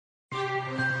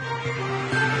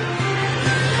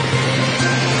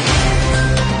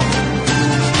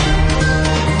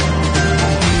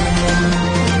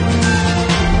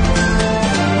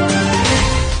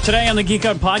on the Geek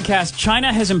Out podcast,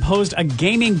 China has imposed a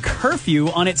gaming curfew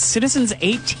on its citizens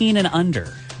 18 and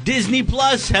under. Disney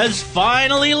Plus has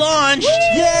finally launched.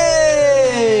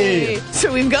 Yay!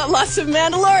 So we've got lots of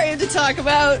Mandalorian to talk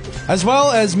about. As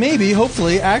well as maybe,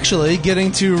 hopefully, actually getting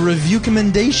to review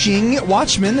commendation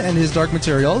Watchmen and his Dark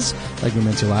Materials, like we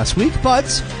meant to last week. But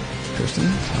Kirsten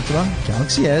talked about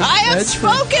Galaxy Edge. I have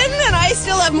spoken, and I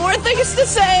still have more things to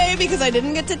say because I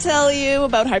didn't get to tell you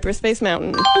about Hyperspace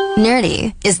Mountain.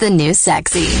 Nerdy is the new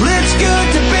sexy. It's good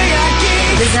to be a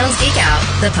geek. The Zones Geek Out,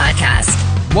 the podcast.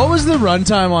 What was the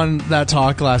runtime on that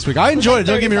talk last week? I enjoyed it,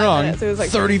 don't get me wrong. Minutes. It was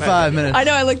like 35 minutes. I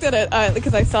know, I looked at it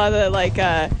because I saw the, like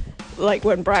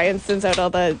when Brian sends out all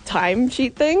the time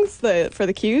sheet things for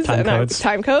the cues.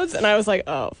 Time codes, and I was like,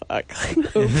 oh, fuck.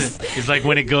 Oops. It's like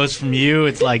when it goes from you,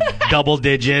 it's like double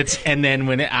digits, and then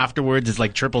when afterwards, it's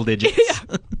like triple digits. Yeah.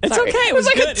 It's Sorry. okay. It was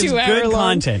like good. a 2 hour good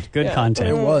long content. Good content.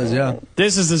 It was, yeah.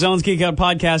 This is the Zones Geek Out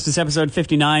podcast. It's episode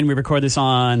 59. We record this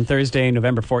on Thursday,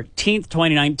 November 14th,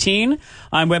 2019.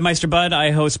 I'm Webmeister Bud.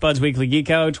 I host Bud's Weekly Geek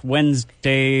Out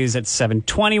Wednesdays at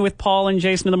 7:20 with Paul and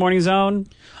Jason in the Morning Zone.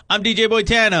 I'm DJ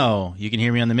Boitano. You can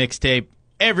hear me on the mixtape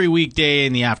every weekday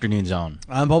in the afternoon zone.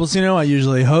 I'm Paul Bacino. I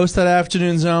usually host that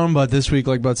afternoon zone, but this week,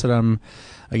 like Bud said, I'm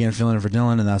again filling in for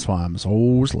Dylan, and that's why I'm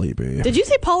so sleepy. Did you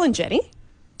say Paul and Jenny?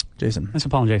 Jason. That's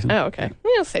Paul and Jason. Oh, okay.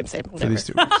 Yeah, same. For Whatever. these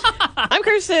 2 weeks. I'm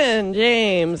Kirsten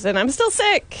James, and I'm still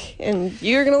sick. And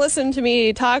you're going to listen to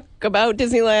me talk about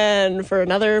Disneyland for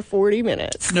another 40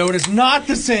 minutes. No, it is not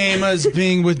the same as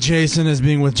being with Jason as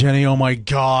being with Jenny. Oh my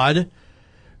God.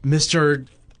 Mr.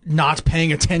 Not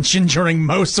paying attention during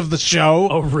most of the show.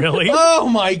 Oh, really? Oh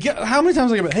my God. How many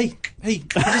times have I got, hey,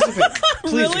 participate.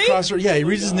 Please, Really? Yeah, he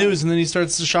reads his news and then he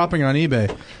starts shopping on eBay.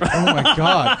 Oh my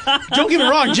God. Don't get me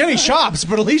wrong, Jenny shops,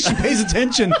 but at least she pays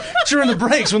attention during the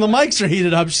breaks. When the mics are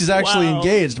heated up, she's actually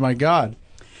engaged. My God.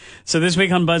 So this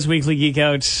week on Bud's Weekly Geek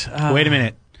Out... Wait a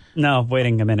minute. No,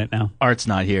 waiting a minute now. Art's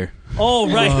not here.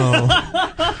 Oh,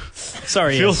 right.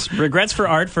 Sorry. Yes. Regrets for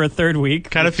Art for a third week.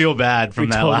 Kind of feel bad from We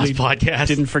that totally last podcast.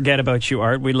 Didn't forget about you,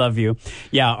 Art. We love you.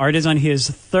 Yeah, Art is on his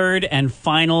third and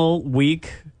final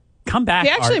week. Come back, He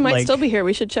actually Art, might still be here.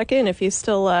 We should check in if he's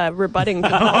still rebutting. So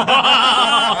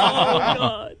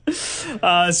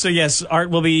yes, Art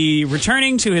will be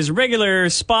returning to his regular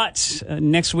spot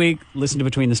next week. Listen to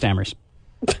Between the Stammers.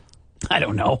 I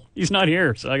don't know. He's not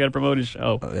here, so I got to promote his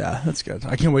show. Oh, yeah, that's good.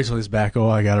 I can't wait till he's back. Oh,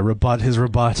 I got to rebut his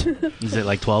rebut. Is it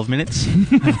like 12 minutes?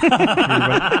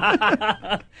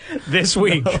 This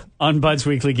week on Bud's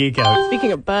Weekly Geek Out.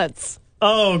 Speaking of butts.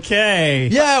 Okay.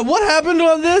 Yeah, what happened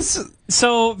on this?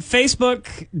 So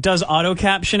Facebook does auto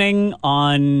captioning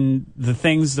on the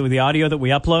things, the audio that we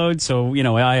upload. So, you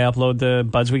know, I upload the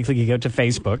Bud's Weekly Geek Out to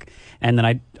Facebook, and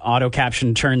then auto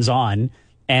caption turns on,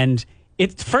 and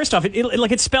first off,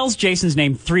 it spells Jason's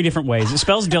name 3 different ways. It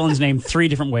spells Dylan's name 3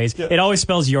 different ways. It always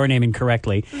spells your name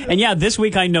incorrectly. And yeah, this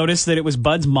week I noticed that it was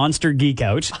Bud's Monster Geek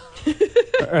Out.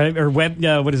 or Web,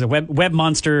 what is it? Web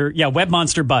Monster, Web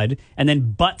Monster Bud. And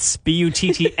then Butts,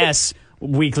 Butts,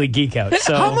 Weekly Geek Out.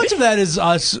 So How much of that is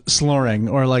us slurring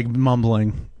or like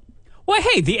mumbling? Well,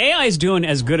 hey, the AI is doing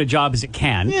as good a job as it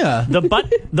can. Yeah.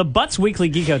 The Butts Weekly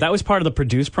Geek Out, that was part of the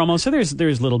produced promo, so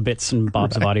there's little bits and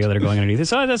bobs of audio that are going underneath it.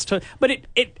 So but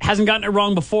it hasn't gotten it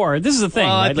wrong before. This is the thing.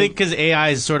 Well, right? I think because AI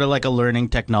is sort of like a learning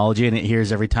technology, and it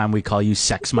hears every time we call you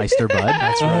Sexmeister Bud.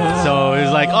 That's right. So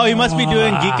it's like, oh, you must be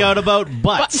doing Geek Out about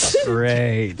butts.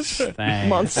 Great. Thanks.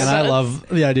 Monster. And I love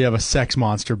the idea of a sex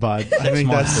monster, Bud. I think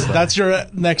that's your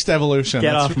next evolution.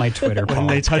 Get That's off my Twitter, Paul. when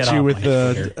they touch Get you off with my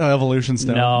the Twitter. evolution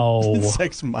stone. No.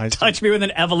 Sex monster. Touch me with an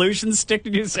evolution stick,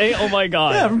 did you say? Oh, my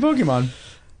God. Yeah, from Pokemon.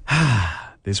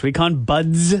 This week on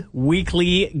Bud's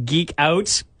Weekly Geek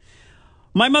Out,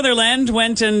 my motherland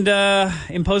went and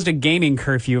imposed a gaming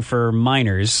curfew for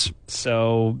minors.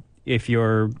 So if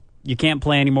you can't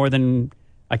play any more than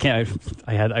I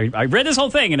read this whole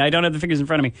thing and I don't have the figures in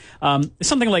front of me.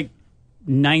 Something like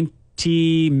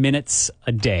 90 minutes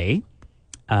a day.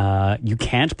 You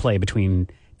can't play between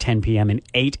 10 p.m. and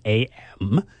 8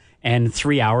 a.m. and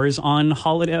 3 hours on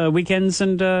holiday weekends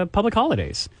and public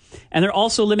holidays. And they're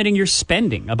also limiting your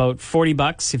spending, about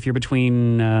 $40 if you're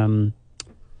between, I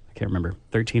can't remember,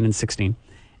 13 and 16,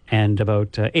 and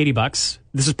about $80.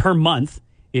 This is per month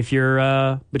if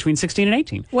you're between 16 and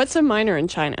 18. What's a minor in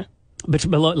China? But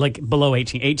below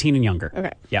 18 and younger.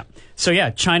 Okay. Yeah. So yeah,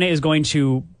 China is going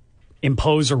to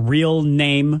impose a real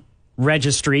name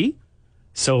registry.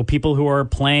 So people who are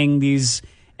playing these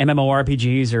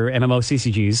MMORPGs or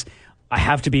MMOCCGs, I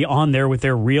have to be on there with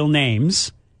their real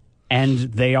names. and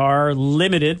they are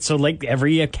limited. So like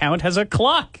every account has a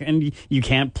clock, and you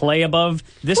can't play above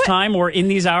this time or in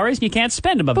these hours. And you can't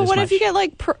spend above this much. But what if you get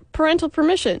like parental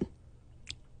permission?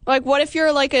 Like, what if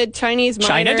you're like a Chinese minor?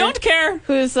 China don't care.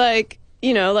 Who's like,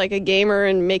 you know, like a gamer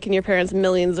and making your parents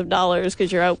millions of dollars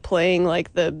because you're out playing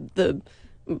like the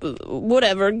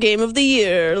whatever game of the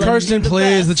year. Like, Kirsten,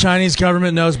 please. The Chinese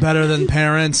government knows better than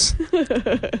parents.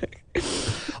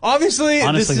 Honestly,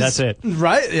 that's it.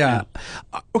 Right? Yeah.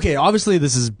 Okay, obviously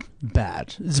this is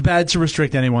bad. It's bad to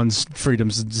restrict anyone's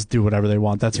freedoms to just do whatever they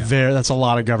want. That's a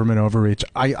lot of government overreach.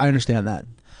 I understand that.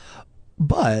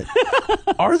 But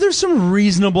are there some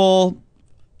reasonable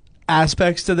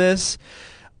aspects to this?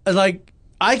 Like,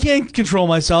 I can't control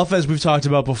myself, as we've talked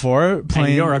about before.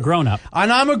 And you're a grown-up.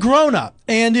 And I'm a grown-up.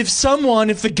 And if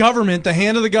the government, the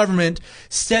hand of the government,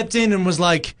 stepped in and was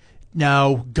like,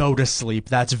 no, go to sleep.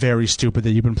 That's very stupid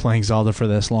that you've been playing Zelda for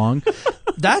this long.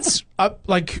 That's,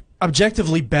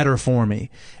 objectively better for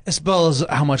me. As well as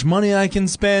how much money I can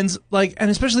spend. Like, and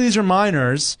especially these are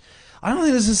minors. I don't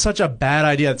think this is such a bad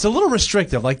idea. It's a little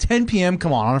restrictive. Like 10 p.m.,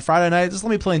 come on a Friday night, just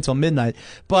let me play until midnight.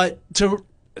 But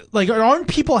aren't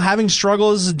people having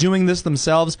struggles doing this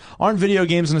themselves? Aren't video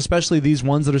games, and especially these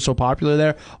ones that are so popular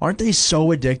there, aren't they so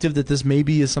addictive that this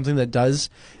maybe is something that does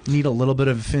need a little bit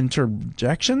of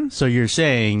interjection? So you're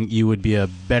saying you would be a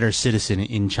better citizen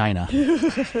in China?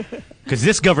 Because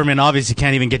this government obviously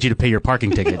can't even get you to pay your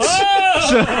parking tickets.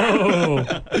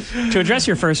 To address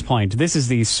your first point, this is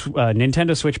the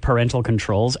Nintendo Switch Parental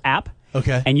Controls app.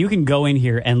 Okay. And you can go in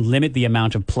here and limit the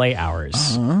amount of play hours.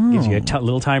 Oh. Gives you a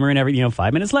little timer and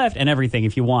 5 minutes left and everything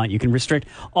if you want. You can restrict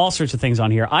all sorts of things on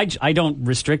here. I don't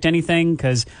restrict anything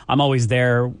because I'm always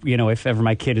there, if ever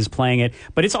my kid is playing it.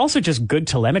 But it's also just good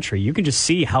telemetry. You can just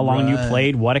see how long you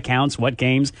played, what accounts, what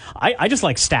games. I just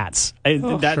like stats.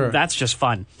 Sure. That's just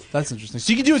fun. That's interesting.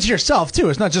 So you can do it to yourself, too.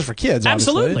 It's not just for kids,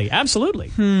 obviously. Absolutely.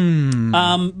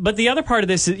 But the other part of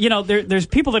this is, there's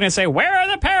people that are going to say, where are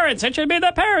the parents? It should be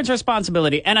the parents' responsibility.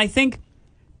 And I think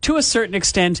to a certain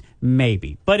extent,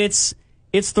 maybe. But it's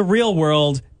the real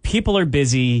world. People are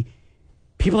busy.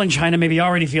 People in China may be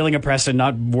already feeling oppressed and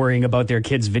not worrying about their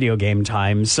kids' video game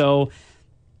time. So,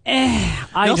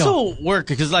 I also work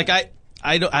because, I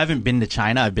haven't been to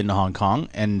China. I've been to Hong Kong,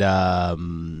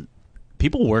 and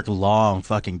people work long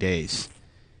fucking days.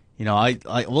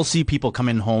 We'll see people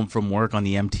coming home from work on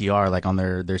the MTR, like on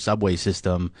their subway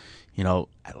system,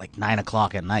 at like 9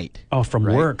 o'clock at night. Oh, from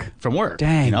work. From work.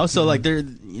 Dang. So like they're,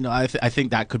 I think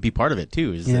that could be part of it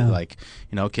too. Is that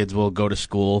kids will go to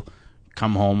school,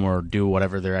 come home or do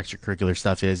whatever their extracurricular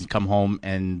stuff is, come home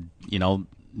and,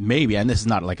 maybe, and this is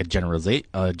not like a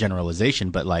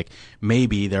generalization, but like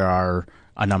maybe there are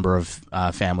a number of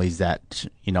families that,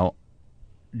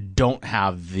 don't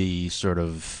have the sort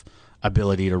of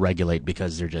ability to regulate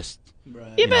because they're just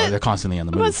they're constantly on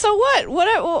the move. But so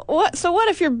what? So what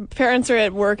if your parents are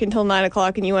at work until 9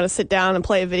 o'clock and you want to sit down and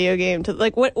play a video game?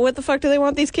 What the fuck do they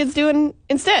want these kids doing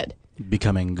instead?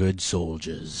 Becoming good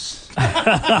soldiers.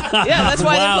 Yeah, that's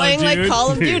why they're playing like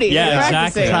Call of Duty. Yeah,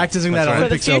 exactly. Practicing that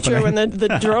Olympics for the future opening. when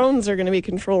the drones are going to be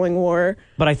controlling war.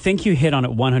 But I think you hit on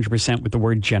it 100% with the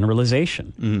word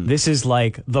generalization. This is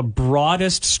like the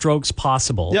broadest strokes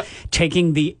possible,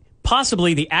 taking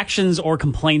possibly the actions or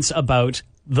complaints about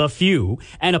the few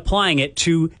and applying it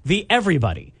to the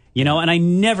everybody. And I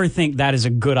never think that is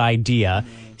a good idea,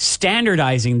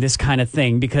 standardizing this kind of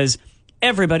thing, because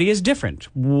everybody is different.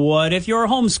 What if you're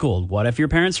homeschooled? What if your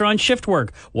parents are on shift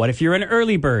work? What if you're an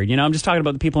early bird? I'm just talking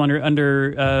about the people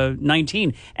under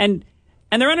 19. And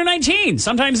they're under 19.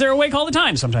 Sometimes they're awake all the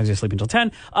time. Sometimes they sleep until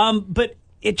 10. But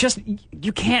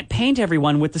you can't paint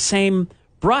everyone with the same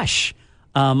brush.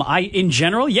 I, in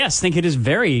general, think it is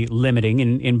very limiting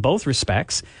in both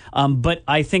respects. But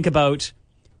I think about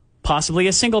possibly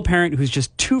a single parent who's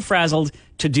just too frazzled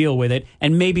to deal with it,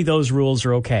 and maybe those rules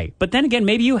are okay. But then again,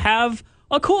 maybe you have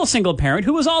a cool single parent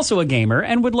who is also a gamer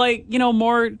and would like,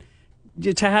 more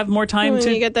to have more time to do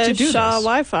this. You get the Shaw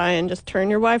Wi-Fi and just turn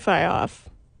your Wi-Fi off.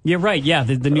 You're right. Yeah,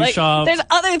 the new Shaw. There's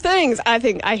other things. I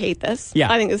hate this.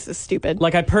 Yeah. I think this is stupid.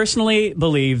 Like, I personally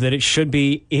believe that it should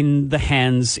be in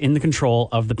the control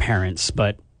of the parents,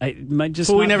 but it might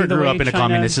just. Well, we never grew up in a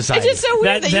communist society. It's just so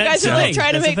weird that you guys are like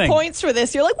trying to make points for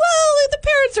this. You're like, well, the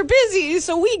parents are busy,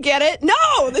 so we get it.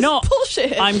 No, this is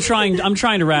bullshit. I'm trying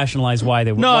to rationalize why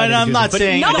they would. No, and I'm not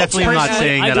saying. I'm definitely not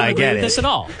saying that I get it. This at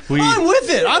all. I'm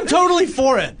with it. I'm totally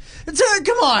for it.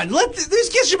 Come on, these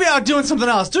kids should be out doing something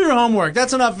else. Do your homework.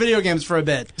 That's enough video games for a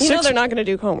bit. They're not going to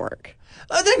do homework.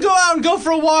 Then go out and go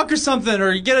for a walk or something,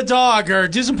 or get a dog, or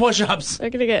do some push-ups. They're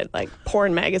gonna get like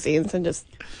porn magazines and just.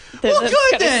 Well,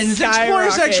 good then. Explore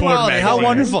your sexuality. Porn How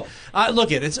magazine. wonderful.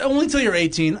 Look, it's only till you're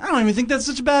 18. I don't even think that's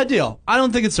such a bad deal. I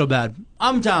don't think it's so bad.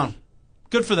 I'm down.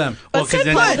 Good for them. But send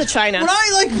Paul to China. When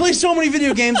I play so many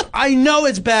video games, I know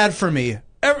it's bad for me.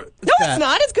 It's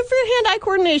not. It's good for your hand-eye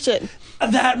coordination.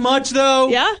 That much though?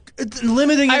 Yeah.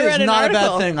 Limiting it I read is an not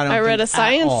article. a bad thing. I read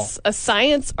think, a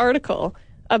science article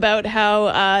about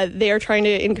how they are trying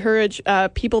to encourage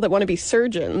people that want to be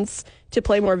surgeons to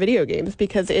play more video games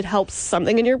because it helps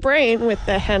something in your brain with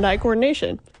the hand-eye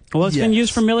coordination. Well, it's been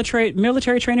used for military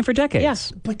training for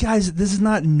decades. Yeah. But guys, this is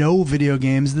not no video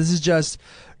games. This is just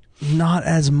not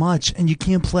as much, and you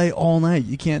can't play all night.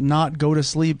 You can't not go to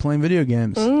sleep playing video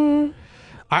games.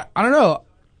 I don't know.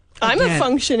 I'm a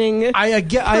functioning I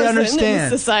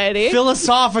understand. in society.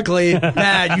 Philosophically,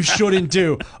 bad, you shouldn't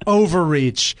do.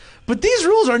 Overreach. But these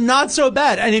rules are not so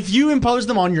bad. And if you impose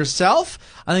them on yourself,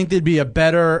 I think there'd be a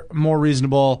better, more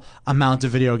reasonable amount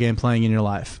of video game playing in your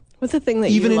life. What's the thing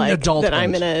that Even you in like adulthood.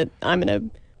 that I'm gonna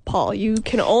Paul, you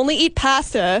can only eat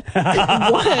pasta. One,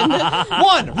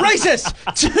 racist.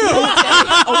 Two,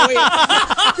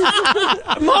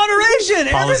 moderation.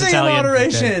 Paul is Everything in Italian.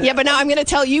 moderation. Okay. Yeah, but now I'm going to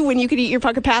tell you when you could eat your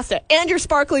fucking pasta and your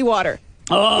sparkly water.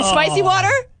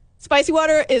 Spicy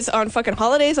water is on fucking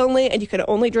holidays only, and you can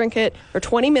only drink it for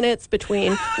 20 minutes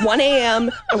between 1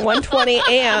 a.m. and 1:20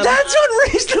 a.m. That's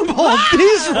unreasonable.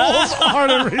 These rules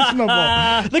aren't unreasonable.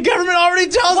 The government already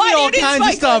tells Why me do all you need kinds of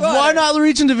spicy stuff. water? Why not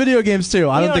reach into video games too?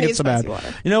 I don't don't think need it's so bad. spicy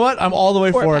water. You know what? I'm all the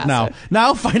way for it now. pasta.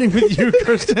 Now fighting with you,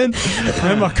 Kristen.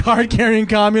 I'm a card-carrying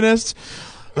communist.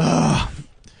 Hello,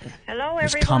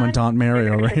 everyone. Commandant Mary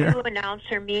over It's a here. Q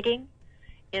announcer meeting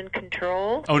in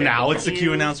control. Oh, now it's the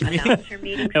Q announcer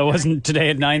meeting? It wasn't today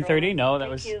at 9:30. No, that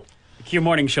was the Q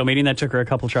morning show meeting. That took her a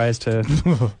couple tries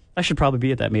to. I should probably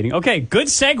be at that meeting. Okay, good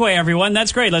segue, everyone.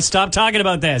 That's great. Let's stop talking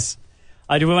about this.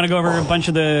 Do we want to go over a bunch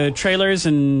of the trailers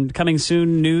and coming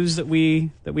soon news that we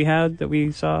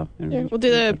saw? Yeah, we'll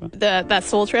do that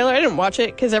Soul trailer. I didn't watch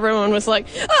it because everyone was like,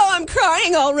 "Oh, I'm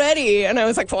crying already," and I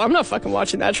was like, "Well, I'm not fucking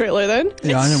watching that trailer then."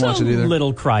 Yeah, I didn't watch it either.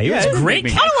 Little cry. It was great. I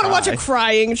don't want to watch a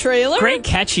crying trailer. Great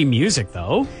catchy music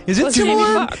though. Is it What's Jamie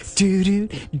similar? Foxx? Do.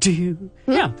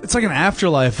 Yeah. It's like an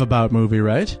afterlife about movie,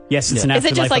 right? Yes, it's an Is it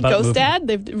just afterlife like about Ghost movie. Dad?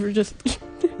 They've just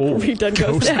redone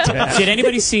Ghost Dad. Did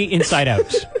anybody see Inside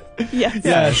Out? Yes.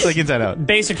 Yeah, it's like Inside Out.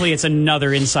 Basically, it's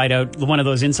another Inside Out, one of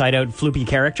those Inside Out floopy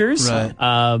characters.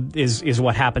 Right. Is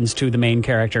what happens to the main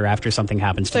character after something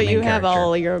happens to So the main you have character.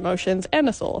 all your emotions and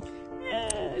a soul.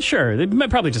 Sure,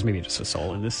 probably just maybe just a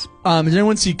soul in this. Did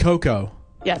anyone see Coco?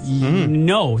 Yes.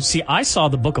 No, see, I saw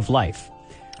The Book of Life,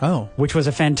 Oh. which was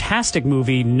a fantastic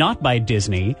movie, not by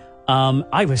Disney.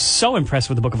 I was so impressed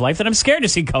with The Book of Life that I'm scared to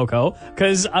see Coco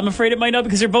because I'm afraid it might not,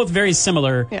 because they're both very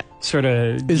similar. Yeah. Sort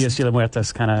of Dias de la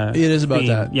Muertos kind of. It is about theme.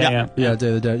 that. Yeah. Day of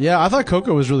the Dead. Yeah, I thought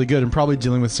Coco was really good and probably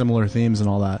dealing with similar themes and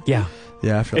all that. Yeah.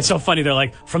 Yeah, I feel It's so funny. They're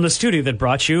like, from the studio that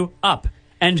brought you Up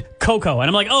and Coco. And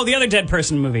I'm like, oh, the other dead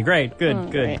person movie. Great.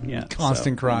 Good. right. Yeah.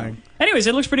 constant crying. Anyways,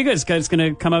 it looks pretty good. It's going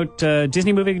to come out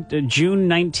Disney movie June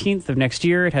 19th of next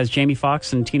year. It has Jamie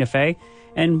Foxx and Tina Fey.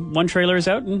 And one trailer is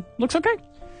out and looks okay.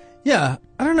 Yeah,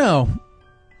 I don't know.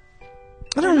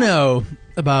 I don't know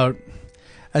about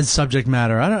as subject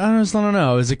matter. I just don't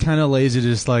know. Is it kind of lazy to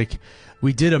just like,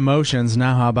 we did emotions,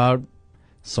 now how about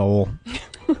soul?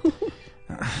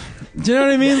 Do you know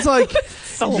what I mean? It's like,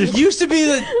 it used to be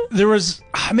that there was,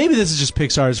 maybe this is just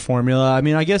Pixar's formula. I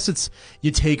mean, I guess it's,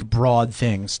 you take broad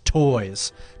things,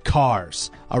 toys,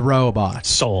 cars, a robot,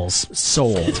 Souls.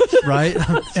 soul, right?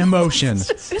 Emotion.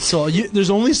 So there's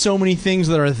only so many things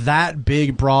that are that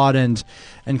big, broad, and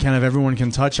kind of everyone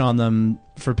can touch on them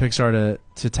for Pixar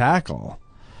to tackle.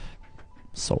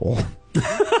 Soul.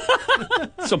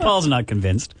 So Paul's not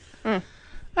convinced. I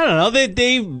don't know.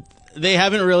 They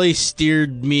haven't really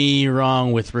steered me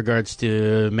wrong with regards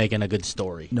to making a good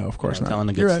story. No, of course not. Telling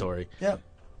a good You're right. story. Yep.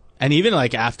 And even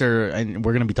like after, and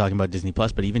we're going to be talking about Disney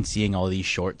Plus, but even seeing all these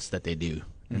shorts that they do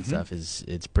and stuff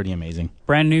it's pretty amazing.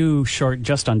 Brand new short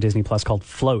just on Disney Plus called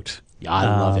Float. Yeah, I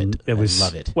love it. It was, I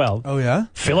love it. Well, Oh, yeah?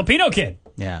 Filipino kid.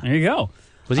 Yeah. There you go.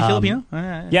 Was he Filipino?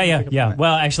 Yeah.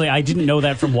 Well, actually, I didn't know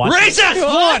that from watching. Racist!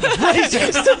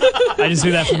 I just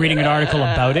knew that from reading an article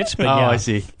about it. But Oh, yeah, I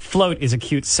see. Float is a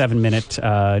cute 7-minute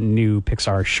new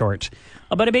Pixar short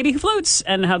about a baby who floats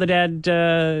and how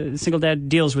the single dad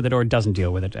deals with it or doesn't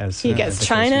deal with it. As He gets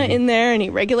China in there and he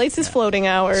regulates his floating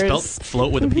hours. Spelt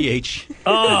float with a PH.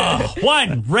 Oh,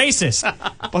 one racist.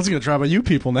 I was going to try about you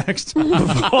people next.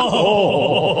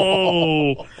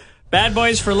 Oh, Bad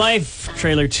Boys for Life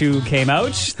trailer 2 came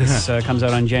out. This comes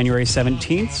out on January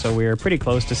 17th, so we're pretty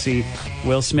close to see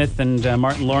Will Smith and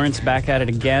Martin Lawrence back at it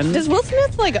again. Does Will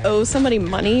Smith owe somebody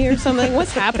money or something?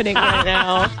 What's happening right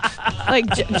now?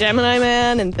 Gemini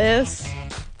Man and this.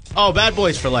 Oh, Bad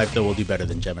Boys for Life though will do better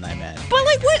than Gemini Man. But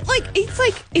what?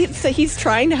 He's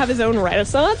trying to have his own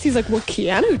renaissance. He's like, well,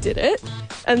 Keanu did it,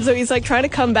 and so he's trying to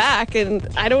come back. And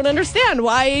I don't understand,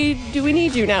 why do we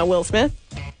need you now, Will Smith?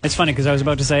 It's funny because I was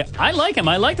about to say, I like him.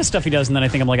 I like the stuff he does. And then I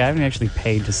think I haven't actually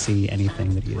paid to see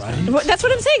anything that he has done. That's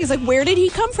what I'm saying. It's where did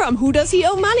he come from? Who does he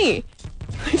owe money?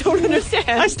 I don't understand.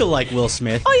 I still like Will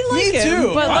Smith. Oh, you like Me him,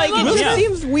 too. but it just him.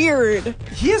 seems weird.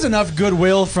 He has enough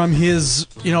goodwill from his,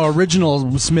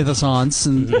 original Smith-assance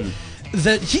and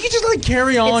that he could just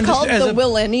carry on. It's called just the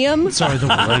Millennium. Sorry, the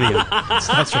Millennium.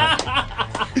 That's right.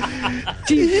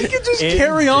 He could just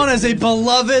carry on as a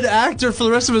beloved actor for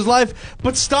the rest of his life,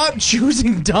 but stop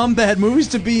choosing dumb, bad movies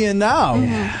to be in now.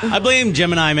 I blame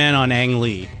Gemini Man on Ang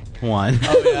Lee. One.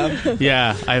 Oh, yeah?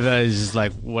 Yeah, I thought it was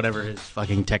just whatever his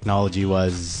fucking technology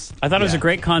was. I thought it was a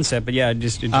great concept, but it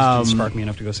just didn't spark me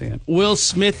enough to go see it. Will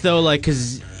Smith, though,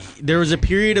 because there was a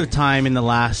period of time in the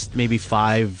last maybe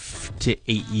 5 to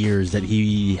 8 years that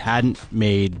he hadn't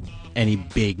made any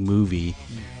big movie,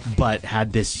 but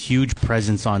had this huge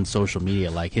presence on social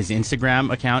media. His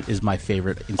Instagram account is my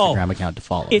favorite Instagram account to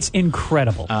follow. It's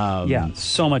incredible.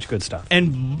 So much good stuff.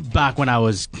 And back when I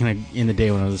was in the day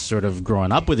when I was sort of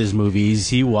growing up with his movies,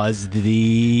 he was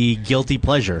the guilty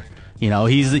pleasure.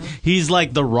 He's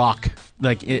like The Rock,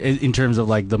 in terms of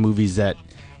the movies that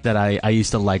I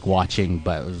used to like watching,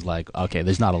 but it was okay,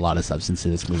 there's not a lot of substance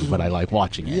in this movie, but I like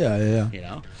watching it.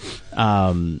 Yeah.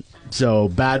 So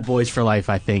Bad Boys for Life,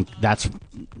 I think that's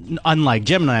unlike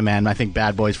Gemini Man. I think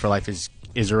Bad Boys for Life is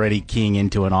already keying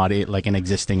into an audience, an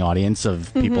existing audience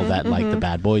of people that like the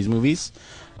Bad Boys movies,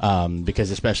 because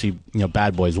especially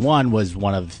Bad Boys 1 was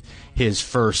one of his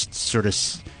first sort of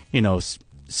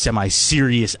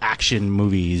semi-serious action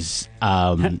movies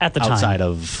at the time.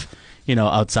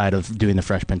 outside of doing the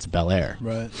Fresh Prince of Bel-Air.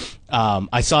 Right.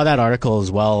 I saw that article as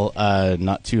well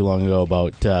not too long ago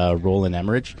about Roland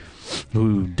Emmerich,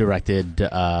 who directed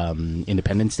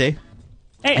Independence Day.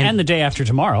 Hey, and The Day After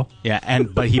Tomorrow. Yeah,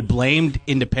 but he blamed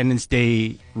Independence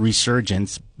Day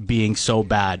resurgence being so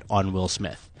bad on Will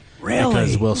Smith. Really?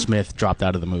 Because Will Smith dropped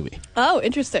out of the movie. Oh,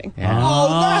 interesting. Yeah. Oh,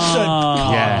 that's a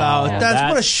cop-out. Yeah. That's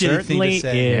what a That shitty thing to certainly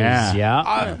say. is. Yeah.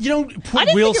 Yeah. Put I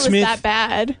didn't Will think it Smith. was that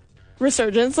bad.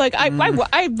 Resurgence, I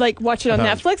watch it on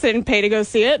Netflix. I didn't pay to go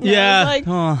see it. And Yeah.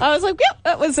 I was like, yep,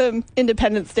 that was an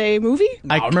Independence Day movie.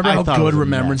 I remember how thought it good was a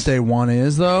Remembrance Day 1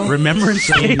 is, though. Remembrance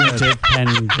Day.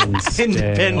 Independence Day.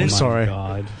 Independence. Oh my Sorry.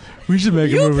 God. We should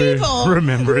make You a movie. people!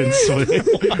 Remembrance. We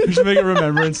should make a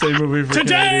Remembrance Day movie for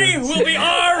Today Canadians. will be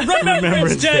our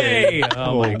Remembrance Day.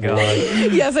 Oh my God.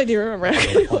 Yes, I do remember.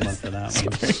 Hold on for that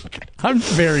one. I'm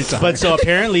very tired. But so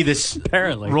apparently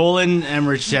Roland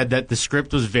Emmerich said that the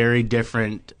script was very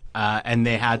different, and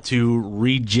they had to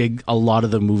rejig a lot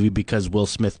of the movie because Will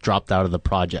Smith dropped out of the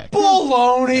project.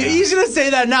 baloney. He's gonna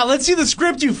say that now. Let's see the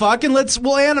script, you fucking.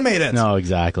 We'll animate it. No,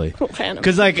 exactly. Fan of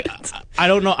Because I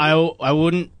don't know. I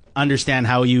wouldn't understand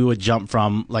how you would jump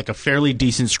from a fairly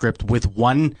decent script with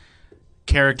one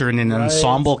character in an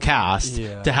ensemble cast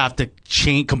to have to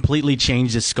completely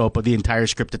change the scope of the entire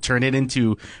script to turn it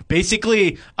into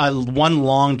basically one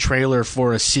long trailer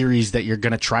for a series that you're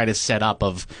going to try to set up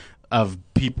of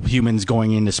humans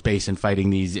going into space and fighting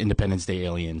these Independence Day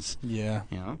aliens. Yeah.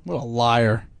 You know? What a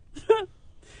liar.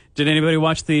 Did anybody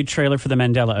watch the trailer for The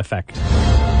Mandela Effect?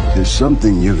 There's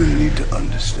something you're gonna need to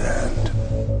understand.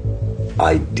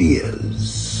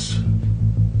 Ideas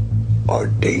are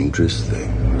dangerous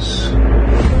things.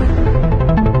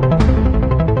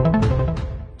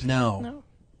 No.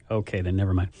 Okay, then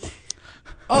never mind.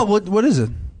 Oh, what is it?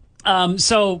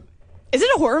 So Is it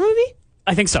a horror movie?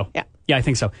 I think so. Yeah. Yeah, I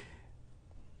think so.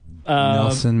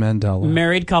 Nelson Mandela.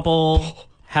 Married couple,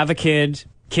 have a kid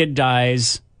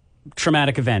dies,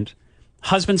 traumatic event.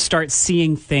 Husband starts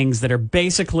seeing things that are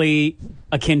basically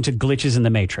akin to glitches in the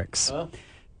Matrix.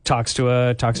 Talks to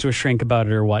a shrink about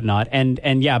it or whatnot, and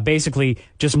yeah, basically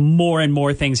just more and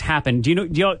more things happen. Do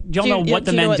y'all know what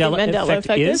the Mandela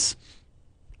effect is?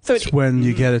 So It's when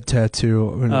you get a tattoo.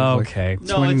 When Okay.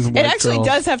 it's when the it white actually girl-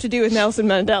 does have to do with Nelson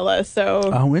Mandela. So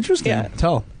Oh, interesting. Yeah.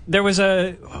 Tell. There was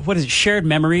shared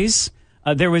memories.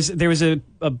 There was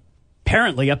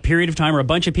apparently a period of time or a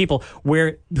bunch of people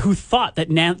who thought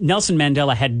that Nelson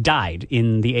Mandela had died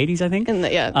in the 80s, I think. in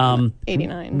the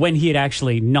 89. When he had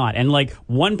actually not. And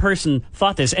one person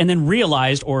thought this and then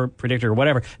realized or predicted or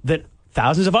whatever that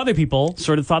thousands of other people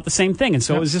sort of thought the same thing. And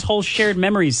so it was this whole shared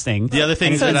memories thing. The other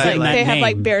thing And that So it's I like they have name.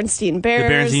 like Berenstein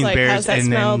Bears. Berenstein like, Bears, how's that and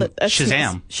smell? then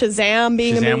Shazam. Shazam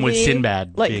being a Shazam movie. with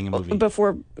Sinbad like, being a movie.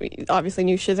 Before we obviously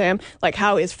knew Shazam. Like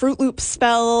how is Fruit Loops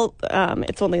spelled?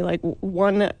 It's only like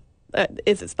one.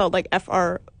 Is it spelled like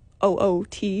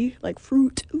FROOT? Like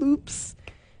Fruit Loops?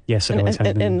 Yes, it always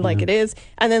has been. And like it is.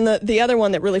 And then the other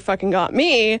one that really fucking got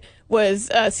me was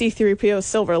C-3PO's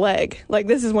silver leg. Like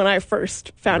this is when I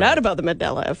first found out about the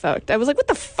Mandela effect. I was like, what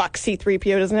the fuck?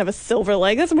 C-3PO doesn't have a silver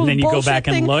leg. That's the most then you go bullshit back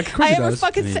and thing look. Of course I he ever does.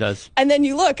 fucking And he does. And then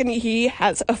you look and he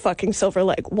has a fucking silver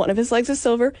leg. One of his legs is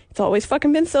silver. It's always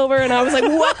fucking been silver. And I was like,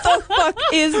 what the fuck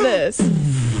is this?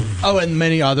 Oh, and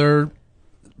many other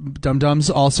dum-dums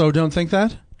also don't think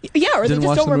that? Yeah, or they Didn't just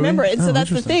watch don't the movie? remember it. And so Oh, that's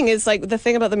the interesting. thing is like the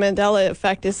thing about the Mandela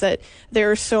effect is that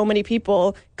there are so many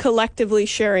people collectively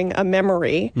sharing a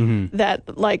memory that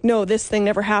like, no, this thing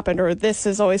never happened or this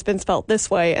has always been spelt this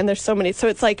way. And there's so many. So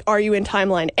it's like, are you in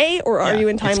timeline A or are you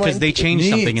in timeline because they B? changed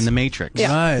something Neat. in the Matrix.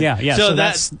 Yeah. Right. Yeah. So,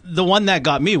 that's that's the one that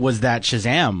got me was that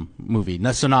Shazam movie.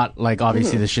 So not like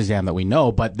obviously the Shazam that we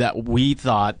know, but that we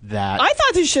thought that I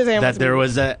thought this Shazam that was there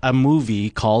was a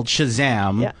movie called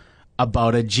Shazam Yeah.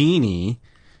 about a genie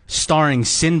starring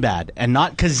Sinbad and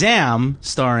not Kazam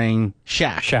starring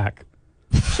Shaq. Shaq.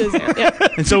 Shazam. Yeah.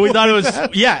 And so we thought it was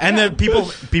and then people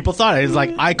thought it was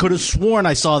like I could have sworn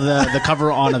I saw the cover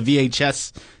on a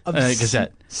VHS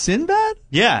cassette. Sinbad?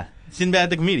 Yeah, Sinbad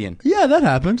the comedian. Yeah, that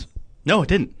happened. No, it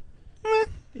didn't.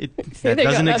 There That you go.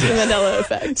 doesn't That's the exist. Mandela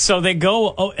effect. So they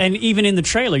go, and even in the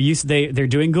trailer, they're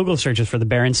doing Google searches for the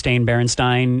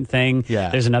Berenstein thing. Yeah.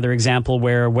 There's another example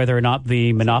where whether or not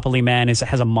the Monopoly man has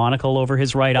a monocle over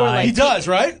his right Or eye. like- He does,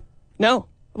 right? No.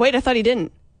 Wait, I thought he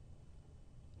didn't.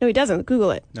 No, he doesn't.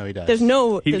 Google it. No, he does. There's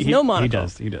no He monocle. He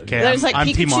does. Okay, There's I'm like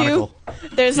Team Pikachu. Monocle.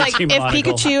 There's like Team if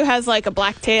Monocle. Pikachu has like a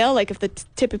black tail, like if the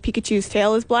tip of Pikachu's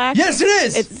tail is black. Yes, it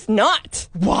is. It's not.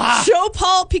 Wow. Show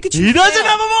Paul Pikachu. He doesn't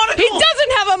have a monocle! He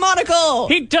doesn't have a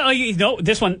monocle. No,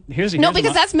 this one. Here's No, here's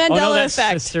because a that's mon- Mandela oh, no, that's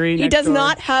effect. history He next does door.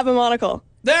 not have a monocle.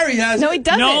 There he has No, it. he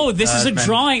doesn't. No, this is a Mandela.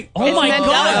 drawing. Oh It's my Mandela.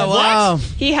 god! Wow.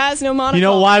 He has no monocle. You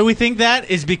know why we think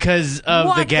that is because of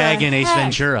What the gag in Ace heck?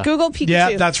 Ventura. Google Pikachu.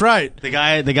 Yeah, that's right. The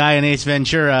guy in Ace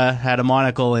Ventura had a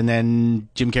monocle, and then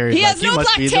Jim Carrey's He like, has "You no must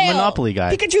black be tail. the Monopoly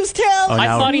guy." Pikachu's tail. Oh, I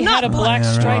now- thought he had a black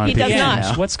Yeah, stripe. He does again.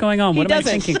 not. What's going on? He What am I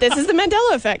doesn't. thinking? This is the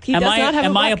Mandela effect. He does not have a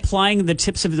am I black. applying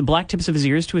the black tips of his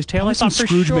ears to his tail? I Some thought for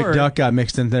Scrooge sure. McDuck got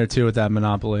mixed in there too with that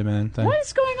Monopoly man thing. What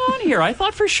is going on here? I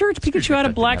thought for sure Pikachu had a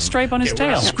black stripe on his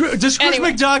tail. Does Scrooge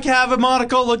Anyway. McDuck have a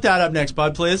monocle? Look that up next,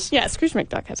 bud, please. Yeah, Scrooge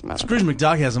McDuck has a monocle. Scrooge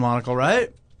McDuck has a monocle,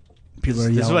 right? People are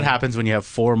This is yelling. what happens when you have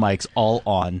 4 mics all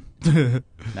on.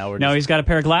 Now we're No, just, he's got a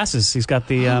pair of glasses. He's got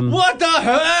the. What the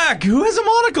heck? Who has a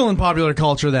monocle in popular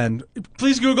culture then?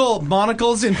 Please Google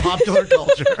monocles in popular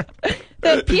culture.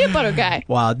 The peanut butter guy.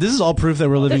 Wow, this is all proof that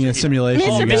we're living in a simulation.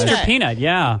 Mr. Oh, you guys. Mr. Peanut,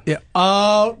 yeah. Yeah.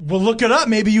 Well, look it up.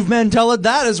 Maybe you've Mandela'd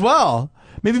that as well.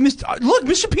 Maybe look,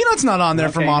 Mr. Peanut's not on there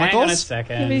for Okay, hang on a monocles.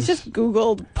 second. He's just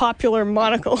Googled popular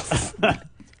monocles.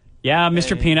 Yeah,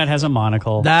 Mr. Peanut has a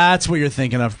monocle. That's what you're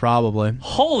thinking of, probably.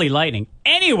 Holy lightning.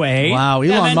 Anyway. Wow,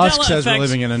 the Elon Musk Mandela says we're effect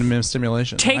living in a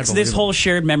simulation. I takes believe this him. whole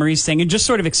shared memories thing and just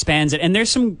sort of expands it. And there's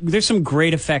some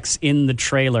great effects in the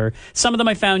trailer. Some of them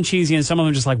I found cheesy, and some of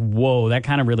them just like, whoa, that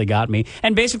kind of really got me.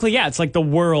 And basically, yeah, it's like the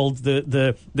world,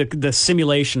 the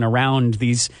simulation around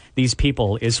these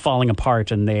people is falling apart,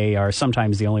 and they are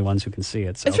sometimes the only ones who can see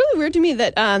it. So. It's really weird to me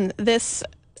that this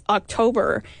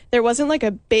October there wasn't like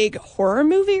a big horror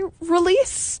movie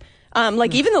release.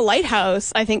 Like even The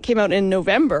Lighthouse, I think, came out in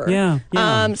November.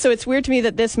 Yeah. So it's weird to me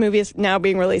that this movie is now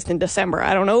being released in December.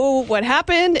 I don't know what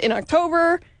happened in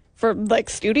October for like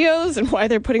studios and why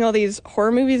they're putting all these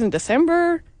horror movies in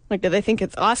December. Like, do they think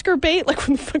it's Oscar bait? Like,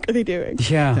 what the fuck are they doing?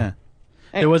 Yeah.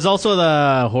 There was also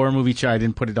the horror movie. I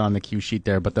didn't put it on the cue sheet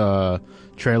there, but the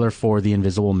trailer for The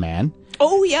Invisible Man.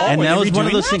 Oh yeah, And that are was you one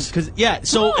of doing those that? things because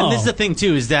So Oh. and this is the thing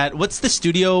too is that what's the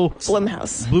studio?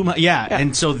 Blumhouse. Yeah,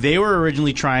 and so they were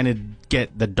originally trying to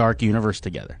get the Dark Universe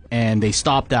together, and they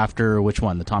stopped after which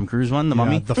one? The Tom Cruise one, the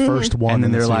Mummy, the first one. and then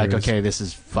in the they're like, series. okay, this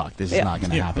is fucked. This is Yeah. not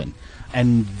going to happen.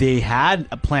 And they had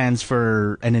plans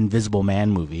for an Invisible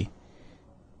Man movie.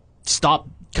 Stop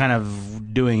kind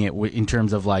of doing it in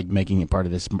terms of like making it part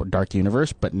of this Dark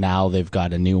Universe, but now they've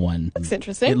got a new one. Looks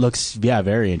interesting. It looks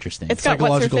very interesting. It's got what's her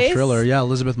Psychological face? thriller. Yeah,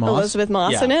 Elizabeth Moss. Elizabeth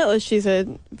Moss Yeah. in it. She's a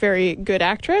very good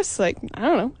actress. Like, I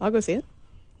don't know. I'll go see it.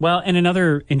 Well, and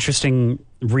another interesting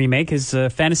remake is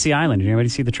Fantasy Island. Did anybody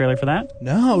see the trailer for that?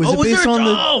 No, is it was based there? on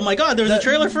Oh my God! There was a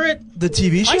trailer for it. the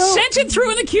TV show? I sent it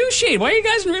through in the cue sheet. Why you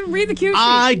guys read the cue sheet?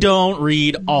 I don't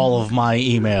read all of my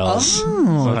emails.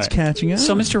 Oh, it's catching up.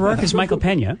 So Mr. Rourke is Michael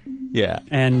Pena. Yeah.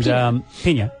 and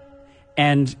Pina,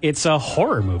 and it's a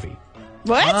horror movie,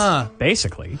 What?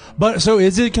 basically. But so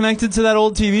is it connected to that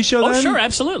old TV show? Oh, then? sure,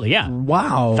 absolutely, yeah.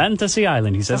 Wow. Fantasy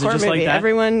Island. He A says it horror just movie. like that.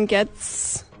 Everyone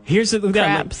gets. Here's the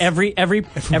Crabs.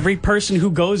 every person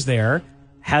who goes there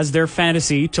has their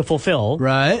fantasy to fulfill,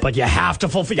 Right. But you have to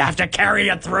fulfill. You have to carry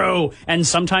it through, and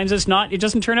sometimes it's not. It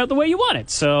doesn't turn out the way you want it.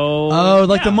 So, Oh,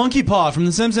 like yeah. the monkey paw from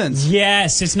The Simpsons.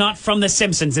 Yes, it's not from The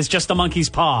Simpsons. It's just the monkey's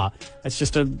paw. It's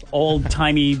just an old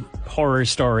timey horror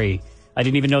story. I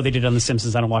didn't even know they did it on The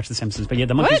Simpsons. I don't watch The Simpsons, but yeah,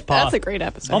 the monkey's What? paw. That's a great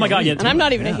episode. Oh my God, yeah. And I'm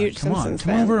not even a Yeah, huge come on, Simpsons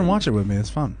come fan. over and watch it with me.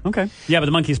 It's fun. Okay, yeah, but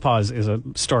the monkey's paw is a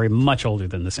story much older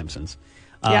than The Simpsons.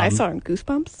 Yeah, I saw it in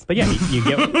Goosebumps. But yeah, you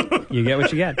get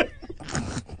what you get.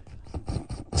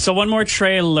 So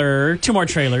two more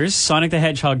trailers. Sonic the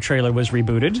Hedgehog trailer was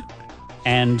rebooted,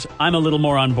 and I'm a little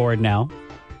more on board now.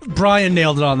 Brian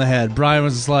nailed it on the head. Brian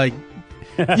was just like,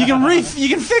 you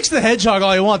can fix the hedgehog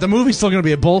all you want. The movie's still going to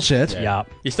be a bullshit. Yeah.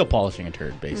 You're still polishing a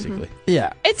turd, basically.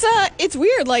 Yeah. It's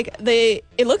weird. Like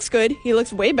it looks good. He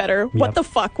looks way better. What the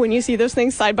fuck when you see those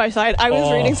things side by side? I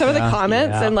was reading some of the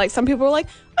comments yeah. and like some people were like,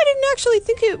 I didn't actually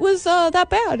think it was that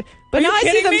bad. But Are you now I see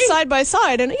kidding them me? side by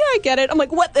side and yeah, I get it. I'm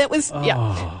like, what? That was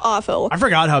awful. I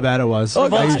forgot how bad it was. Oh, I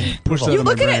God. pushed that You in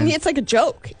my look at it brain. and it's like a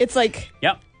joke. It's like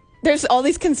Yep. there's all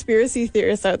these conspiracy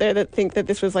theorists out there that think that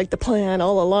this was like the plan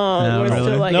all along. No, where it's really?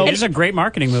 still, like, No, and it's a great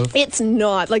marketing move. it's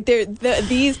not like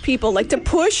these people like to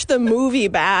push the movie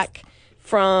back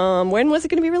from when was it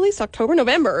going to be released?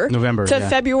 November to yeah.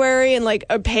 February, and like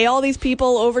pay all these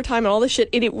people overtime and all this shit.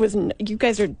 It was you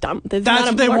guys are dumb. That's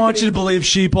what they want you to believe,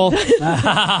 sheeple.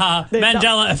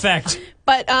 Mandela effect.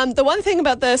 But the one thing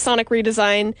about the Sonic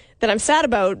redesign that I'm sad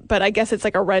about, but I guess it's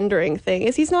like a rendering thing,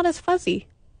 is he's not as fuzzy.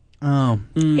 Oh.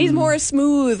 He's more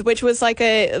smooth, which was like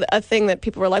a thing that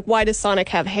people were like, why does Sonic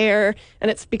have hair?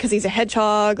 And it's because he's a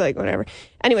hedgehog, like whatever.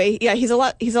 Anyway, yeah, he's a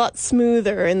lot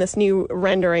smoother in this new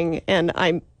rendering,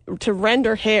 and to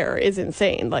render hair is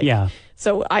insane. Like, Yeah.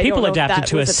 So I People don't know adapted if that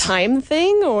to was us- a time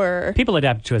thing or People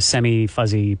adapted to a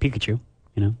semi-fuzzy Pikachu,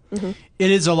 you know? It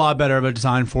is a lot better of a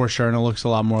design for sure, and it looks a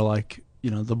lot more like,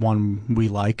 the one we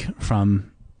like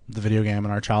from the video game in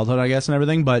our childhood, I guess, and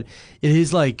everything. But it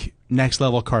is like next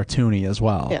level cartoony as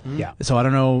well. Yeah. Yeah. So I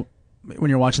don't know, when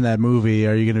you're watching that movie,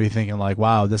 are you going to be thinking like,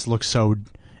 wow, this looks so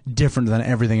different than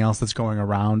everything else that's going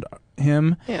around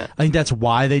him? Yeah. I think that's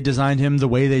why they designed him the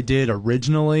way they did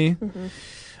originally.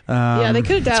 yeah, they could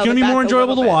have It's dialed going to it be more back a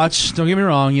enjoyable to little bit. watch. Don't get me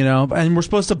wrong, and we're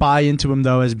supposed to buy into him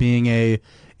though as being a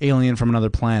alien from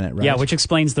another planet, right? Yeah, which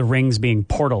explains the rings being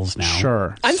portals now.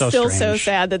 Sure. I'm still so strange.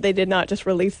 sad that they did not just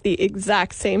release the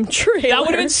exact same trailer. That would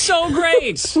have been so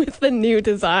great. with the new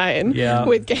design. Yeah.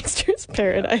 With Gangster's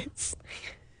Paradise.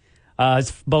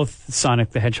 Both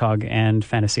Sonic the Hedgehog and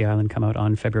Fantasy Island come out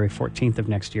on February 14th of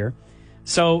next year.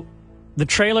 So the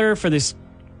trailer for this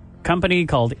company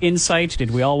called Insight,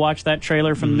 did we all watch that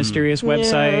trailer from the mysterious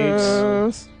website?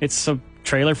 Yes. It's a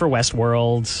trailer for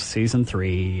Westworld Season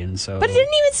 3, and so... But it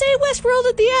didn't even say Westworld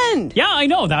at the end. Yeah, I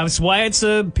know. That's why it's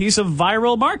a piece of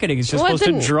viral marketing. It's just Well, it supposed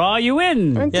to didn't- draw you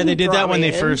in. Yeah, they did Draw that when me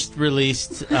they in. first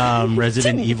released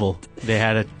Resident Evil. They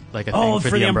had a thing Oh, for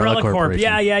the Umbrella Corp. Corporation.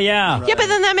 Yeah. Yeah, but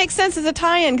then that makes sense as a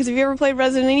tie-in, because if you ever played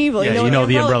Resident Evil, Yeah, you know, you know what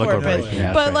the Umbrella Corp is. Corporation.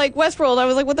 Yeah, But that's like Westworld, I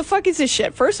was like, what the fuck is this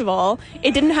shit? First of all,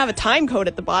 it didn't have a time code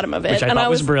at the bottom of it. Which I and thought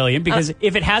was brilliant, because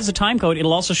if it has a time code,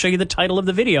 it'll also show you the title of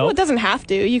the video. Well, it doesn't have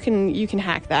to. You can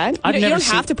hack that. I've You never don't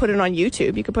seen- have to put it on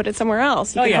YouTube. You could put it somewhere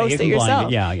else. You Oh, can yeah, host you it can blind yourself.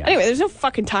 it. Yeah. Anyway, there's no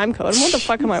fucking time code. What the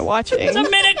fuck am I watching? It's a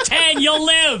minute 10, you'll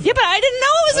live! Yeah, but I didn't know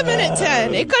it was a minute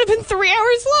 10. It could have been 3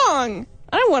 hours long.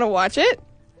 I don't want to watch it.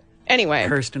 Anyway,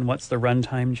 Kirsten, what's the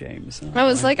runtime, James? I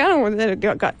was like, I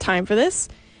don't got time for this.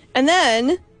 And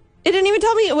then it didn't even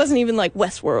tell me it wasn't even like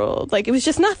Westworld. Like, it was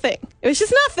just nothing. It was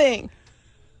just nothing.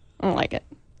 I don't like it.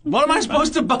 What am I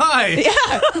supposed to buy?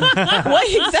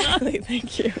 What exactly?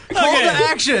 Thank you. Call to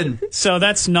action. So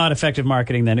that's not effective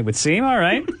marketing then, it would seem. All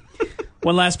right.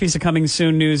 One last piece of coming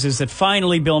soon news is that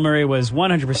finally Bill Murray was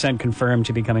 100% confirmed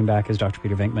to be coming back as Dr.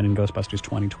 Peter Venkman in Ghostbusters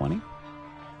 2020.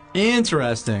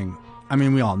 Interesting. I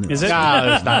mean, we all knew. Is it?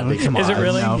 No, it's not. Come on. Is it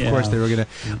really? No, of Yeah. course they were going to.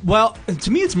 Well,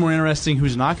 to me, it's more interesting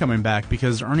who's not coming back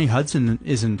because Ernie Hudson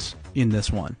isn't in this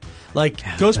one. Like,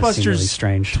 that seemed Ghostbusters really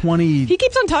strange. 20... He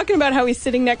keeps on talking about how he's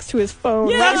sitting next to his phone.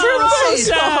 Yeah, That's right. so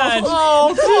sad.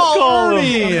 Oh, Call him.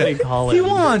 Ernie. Somebody call He him.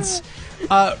 wants...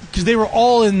 Because they were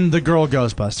all in the girl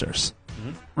Ghostbusters,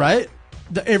 right?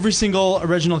 Every single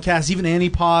original cast, even Annie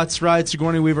Potts, right?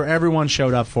 Sigourney Weaver, everyone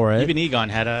showed up for it. Even Egon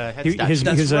had a head He, statue.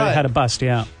 That's right. had a bust,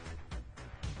 yeah.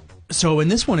 So in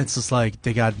this one, it's just like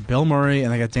they got Bill Murray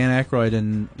and they got Dan Aykroyd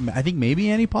and I think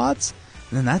maybe Annie Potts,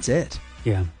 and then that's it.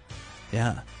 Yeah.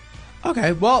 Yeah.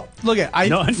 Okay, well, look at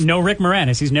No Rick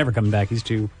Moranis. He's never coming back. He's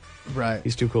too right.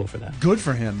 He's too cool for that. Good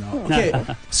for him, though. Okay,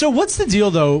 so what's the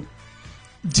deal, though?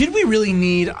 Did we really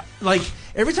need, like,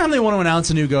 every time they want to announce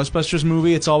a new Ghostbusters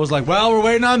movie, it's always like, well, we're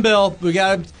waiting on Bill. We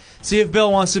got to see if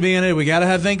Bill wants to be in it. We got to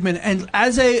have Venkman. And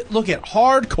as a, look at,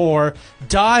 hardcore,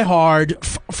 die-hard,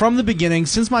 from the beginning,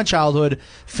 since my childhood,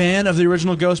 fan of the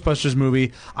original Ghostbusters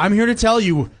movie, I'm here to tell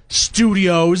you,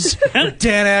 studios, or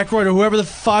Dan Aykroyd, or whoever the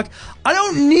fuck, I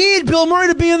don't need Bill Murray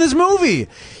to be in this movie.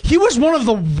 He was one of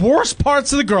the worst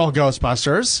parts of the girl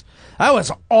Ghostbusters. That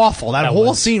was awful. That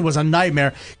whole scene was a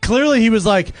nightmare. Clearly, he was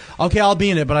like, okay, I'll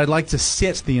be in it, but I'd like to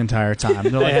sit the entire time.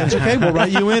 And they're like, it's okay, we'll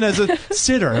write you in as a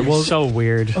sitter. Well, so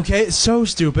weird. Okay, so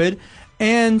stupid.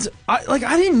 And I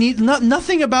didn't need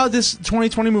nothing about this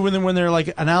 2020 movie when they're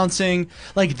like announcing,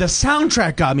 like, the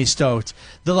soundtrack got me stoked.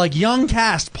 The like young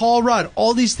cast, Paul Rudd,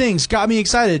 all these things got me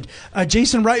excited.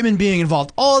 Jason Reitman being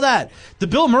involved, all of that. The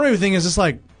Bill Murray thing is just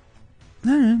like,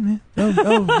 yeah,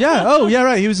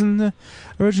 right. He was in the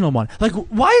original one. Like,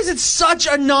 why is it such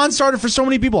a non-starter for so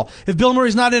many people? If Bill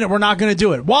Murray's not in it, we're not going to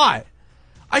do it. Why?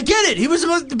 I get it. He was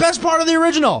the best part of the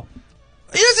original.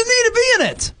 He doesn't need to be in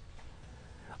it.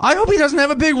 I hope he doesn't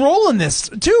have a big role in this,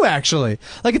 too, actually.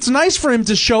 Like, it's nice for him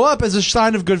to show up as a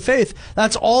sign of good faith.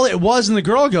 That's all it was in the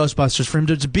Girl Ghostbusters, for him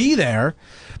to be there.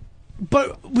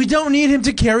 But we don't need him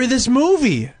to carry this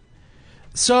movie.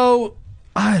 So,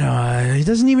 I don't know. He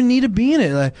doesn't even need to be in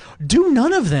it. Like, do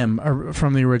none of them are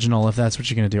from the original if that's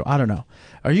what you're going to do. I don't know.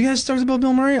 Are you guys stoked about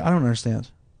Bill Murray? I don't understand.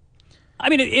 I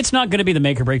mean, it's not going to be the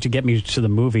make or break to get me to the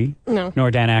movie. No. Nor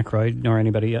Dan Aykroyd, nor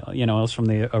anybody else from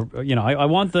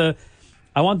the.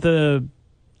 I want the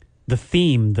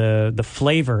theme, the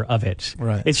flavor of it.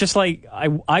 Right. It's just like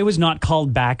I was not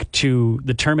called back to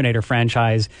the Terminator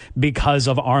franchise because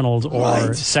of Arnold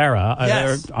or Sarah,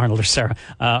 Yes. or Arnold or Sarah,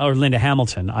 or Linda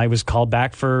Hamilton. I was called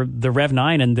back for the Rev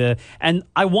 9 and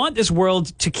I want this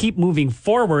world to keep moving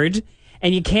forward.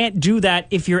 And you can't do that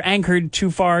if you're anchored too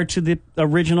far to the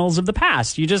originals of the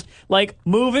past. You just, like,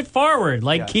 move it forward.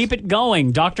 Like, keep it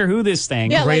going. Doctor Who this thing.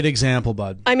 Yeah, Great example,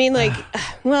 bud. I mean, like,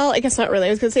 well, I guess not really.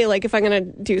 I was going to say, like, if I'm going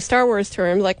to do Star Wars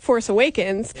terms, like Force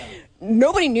Awakens,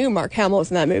 nobody knew Mark Hamill was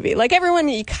in that movie. Like, everyone,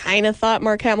 you kind of thought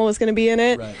Mark Hamill was going to be in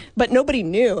it, but nobody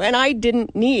knew. And I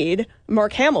didn't need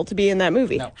Mark Hamill to be in that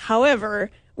movie. No. However,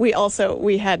 we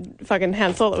had fucking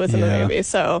Han Solo was in the movie.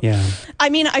 So, I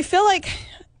mean, I feel like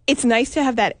it's nice to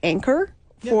have that anchor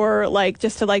for, like,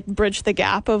 just to, like, bridge the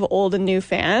gap of old and new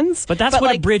fans. But that's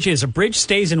what a bridge is. A bridge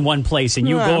stays in one place, and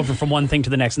you go over from one thing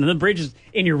to the next, and then the bridge is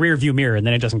in your rear view mirror, and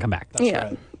then it doesn't come back. That's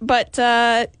right. But,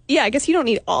 I guess you don't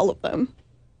need all of them.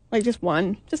 Like, just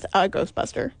one. Just a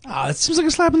Ghostbuster. It seems like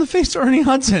a slap in the face to Ernie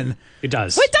Hudson. It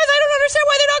does. It does. I don't understand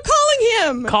why they're not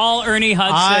calling him. Call Ernie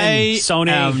Hudson,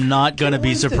 Sony. I am not going to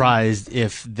be surprised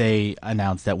if they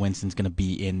announce that Winston's going to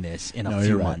be in this in a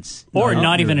few months. Or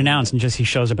not even announce, and just he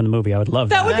shows up in the movie. I would love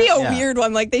that. That would be a weird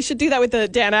one. Like, they should do that with the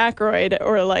Dan Aykroyd,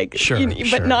 or, like,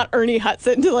 but not Ernie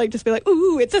Hudson, to, like, just be like,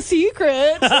 ooh, it's a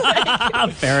secret.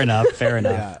 Fair enough.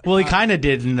 Yeah. Well, he kind of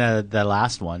did in the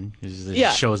last one. He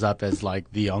shows up as,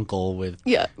 like, the uncle with,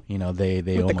 they own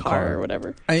the a car or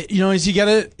whatever. You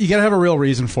gotta have a real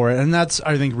reason for it, and that's,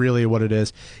 I think, really what it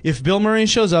is. If Bill Murray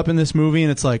shows up in this movie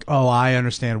and it's like, oh, I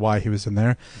understand why he was in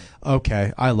there.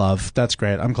 Okay, that's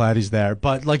great. I'm glad he's there.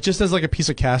 But, like, just as, like, a piece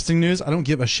of casting news, I don't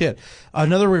give a shit.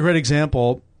 Another great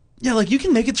example, like, you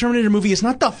can make a Terminator movie. It's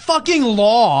not the fucking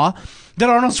law that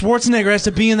Arnold Schwarzenegger has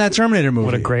to be in that Terminator movie.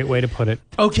 What a great way to put it.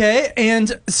 Okay,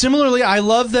 and similarly, I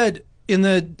love that in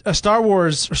the Star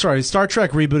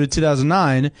Trek rebooted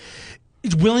 2009,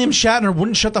 William Shatner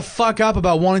wouldn't shut the fuck up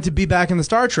about wanting to be back in the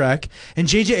Star Trek, and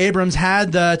J.J. Abrams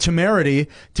had the temerity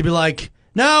to be like,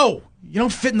 no, you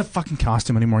don't fit in the fucking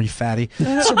costume anymore, you fatty.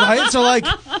 So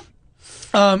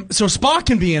Spock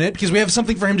can be in it because we have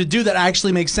something for him to do that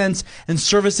actually makes sense and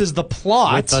services the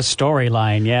plot. With the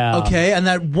storyline, yeah. Okay, and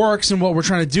that works in what we're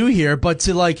trying to do here, but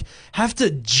to, like, have to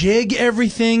jig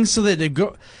everything so that it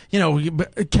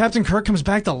Captain Kirk comes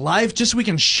back to life just so we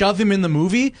can shove him in the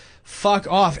movie, fuck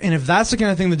off. And if that's the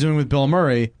kind of thing they're doing with Bill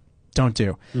Murray, don't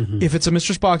do. Mm-hmm. If it's a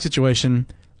Mr. Spock situation,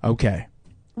 okay.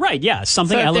 Right, yeah,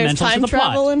 something elemental to the plot. If there's time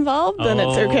travel involved, then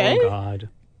it's okay. Oh, God.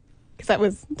 Because that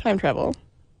was time travel.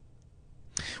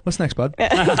 What's next, bud?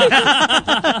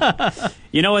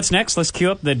 You know what's next? Let's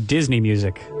cue up the Disney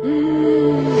music.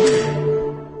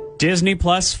 Disney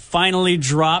Plus finally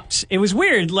dropped. It was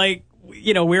weird, like,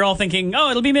 we were all thinking,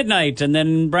 oh, it'll be midnight. And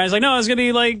then Brian's like, no, it's going to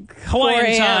be like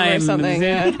Hawaiian time. Or something,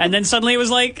 yeah. And then suddenly it was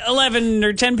like 11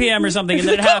 or 10 p.m. or something. And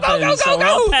then it happened. So we're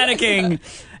all panicking.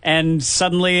 And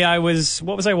suddenly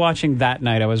what was I watching that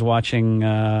night? I was watching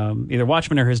either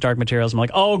Watchmen or His Dark Materials. I'm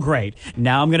like, oh, great.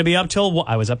 Now I'm going to be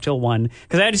I was up till 1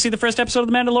 because I had to see the first episode of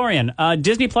The Mandalorian.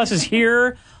 Disney Plus is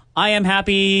here. I am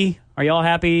happy. Are y'all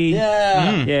happy?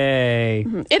 Yeah. Yay.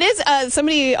 It is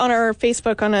somebody on our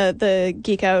Facebook on the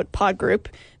Geek Out pod group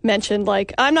mentioned,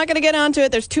 like, I'm not going to get onto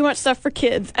it. There's too much stuff for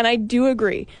kids. And I do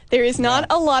agree. There is not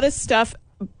a lot of stuff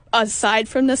aside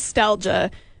from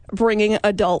nostalgia bringing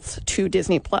adults to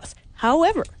Disney Plus.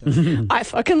 However, I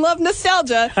fucking love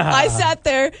nostalgia. I sat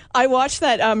there. I watched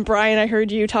that, Brian, I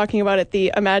heard you talking about it,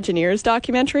 the Imagineers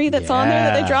documentary that's on there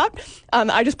that they dropped.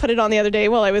 I just put it on the other day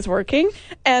while I was working.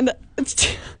 And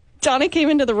Johnny came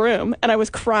into the room and I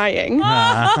was crying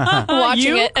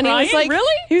watching it. And he was like,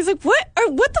 really? He was like,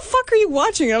 what the fuck are you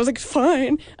watching? And I was like,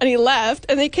 fine. And he left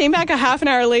and they came back a half an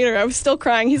hour later. I was still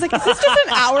crying. He's like, is this just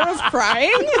an hour of crying?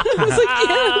 I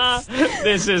was like, yes.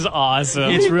 This is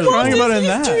awesome. It's really Crying about it in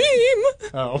that.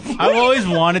 Dream. I've always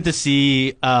wanted to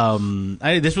see.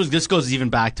 This goes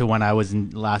even back to when I was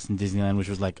last in Disneyland, which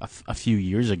was like a few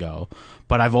years ago.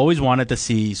 But I've always wanted to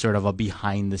see sort of a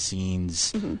behind the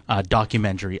scenes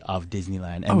documentary of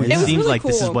Disneyland, and it seems really like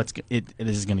this is cool. what it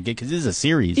is going to get because this is a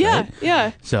series. Yeah, right?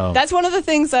 yeah. So that's one of the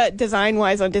things that design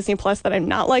wise on Disney Plus that I'm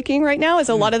not liking right now is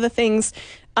a lot of the things.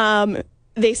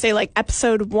 They say like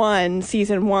episode 1,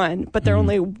 season 1, but they're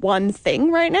only one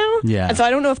thing right now. Yeah. And so I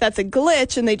don't know if that's a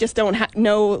glitch and they just don't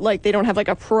know, like they don't have like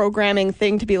a programming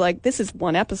thing to be like, this is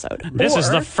one episode. This is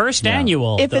Or the first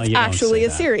annual. if it's You don't actually say a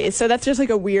that. series. So that's just like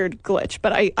a weird glitch.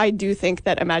 But I do think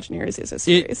that Imagineers is a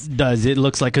series. it does. It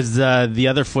looks like because the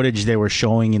other footage they were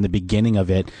showing in the beginning of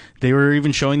it, they were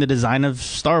even showing the design of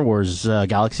Star Wars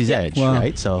Galaxy's Edge, Wow.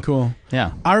 right? So Cool.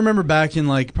 Yeah. I remember back in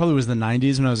like probably was the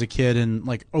 90s when I was a kid and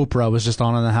like Oprah was just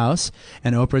on in the house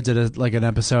and Oprah did an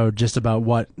episode just about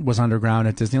what was underground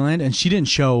at Disneyland and she didn't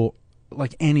show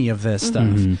like any of this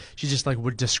stuff. She just like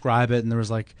would describe it and there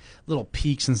was like little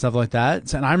peaks and stuff like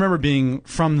that. And I remember being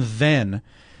from then,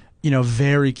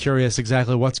 very curious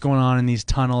exactly what's going on in these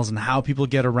tunnels and how people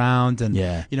get around and,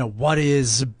 what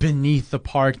is beneath the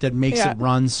park that makes it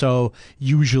run so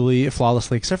usually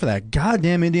flawlessly, except for that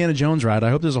goddamn Indiana Jones ride.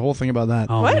 I hope there's a whole thing about that.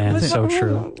 Oh, What? man, What's so that?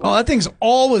 true. Oh, that thing's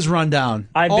always run down.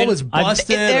 Always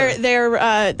busted.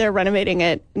 They're renovating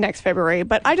it next February,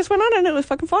 but I just went on and it was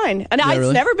fucking fine. And it's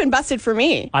really? never been busted for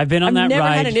me. I've been on that never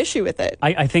ride. had an issue with it.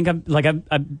 I think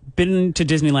I've been to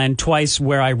Disneyland twice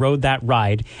where I rode that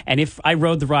ride, and if I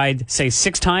rode the ride, say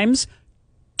 6 times,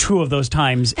 2 of those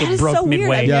times That it is broke so weird.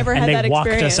 midway, I've never and had they that walked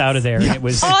experience. us out of there. And it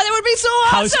was Oh, that would be so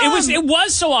awesome! It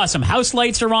was so awesome. House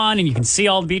lights are on, and you can see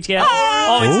all the BTS.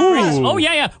 Oh, it's great. Oh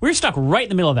yeah. We're stuck right in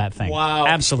the middle of that thing. Wow.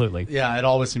 Absolutely. Yeah, it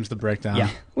always seems to break down. Yeah.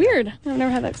 Weird. I've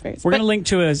never had that experience. We're going to link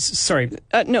to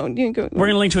No, you can go. We're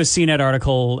going to link to a CNET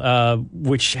article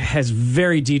which has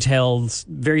very detailed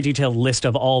list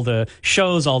of all the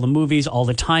shows, all the movies, all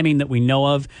the timing that we know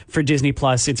of for Disney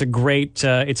Plus. It's a great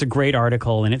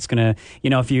article, and it's going to,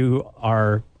 if you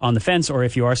are on the fence or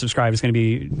if you are subscribed, it's going to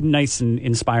be nice and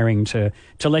inspiring to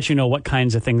let you know what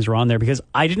kinds of things are on there, because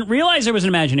I didn't realize there was an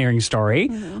Imagineering story.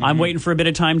 I'm waiting for a bit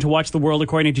of time to watch The World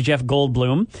According to Jeff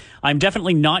Goldblum. I'm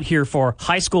definitely not here for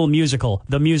High School Musical,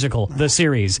 the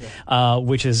series,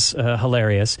 which is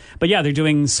hilarious. But yeah, they're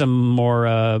doing some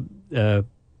more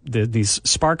these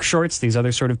Spark shorts, these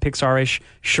other sort of Pixar-ish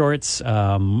shorts.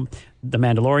 The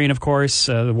Mandalorian, of course,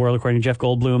 The World According to Jeff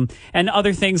Goldblum, and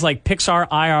other things like Pixar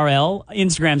IRL.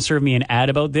 Instagram served me an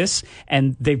ad about this,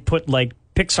 and they put like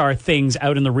Pixar things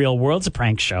out in the real world. It's a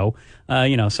prank show,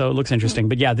 so it looks interesting.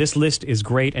 But yeah, this list is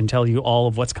great and tell you all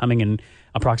of what's coming and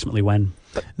approximately when.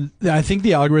 I think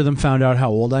the algorithm found out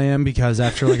how old I am because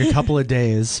after like a couple of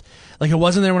days, like it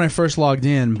wasn't there when I first logged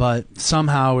in, but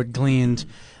somehow it gleaned.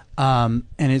 And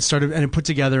it put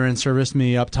together and serviced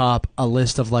me up top a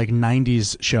list of like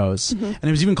 90s shows. And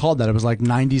it was even called that. It was like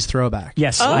 90s throwback.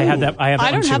 Yes, I have that.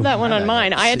 I don't have that one on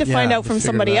mine. I had to find out from figure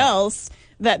somebody it out. else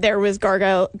that there was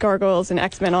Gargoyles and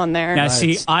X-Men on there. Now,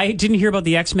 see, I didn't hear about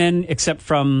the X-Men except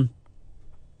from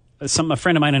a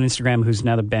friend of mine on Instagram who's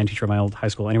now the band teacher of my old high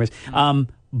school. Anyways,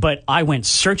 but I went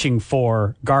searching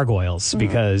for Gargoyles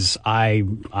because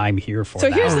I'm here for So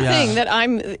that. here's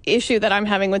the issue that I'm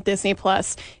having with Disney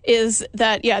Plus is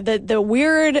that, the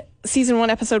weird season 1,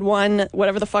 episode 1,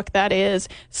 whatever the fuck that is,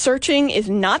 searching is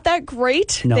not that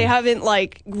great. No. They haven't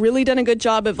really done a good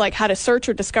job of how to search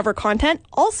or discover content.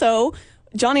 Also,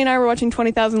 Johnny and I were watching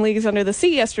 20,000 Leagues Under the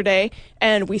Sea yesterday,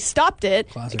 and we stopped it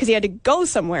Classic. because he had to go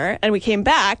somewhere, and we came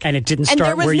back. And it didn't and start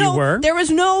there was where you no, were? There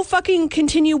was no fucking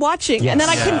continue watching. Yes. And then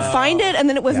I couldn't find it, and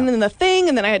then it wasn't Yeah. in the thing,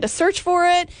 and then I had to search for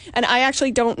it. And I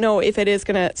actually don't know if it is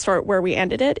going to start where we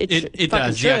ended it. It fucking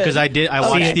does, yeah, should. because I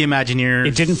watched Okay. the Imagineers.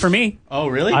 It didn't for me. Oh,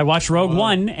 really? I watched Rogue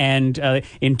One and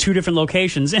in 2 different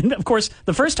locations. And of course,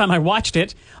 the first time I watched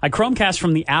it, I Chromecast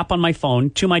from the app on my phone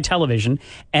to my television,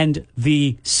 and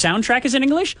the soundtrack is in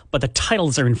English, but the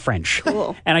titles are in French.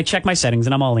 Cool. And I checked my settings,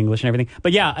 and I'm all English and everything.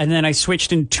 But yeah, and then I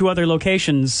switched in 2 other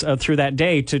locations through that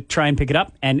day to try and pick it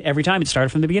up, and every time it started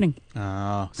from the beginning.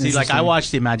 See, like I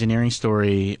watched the Imagineering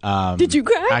story. Did you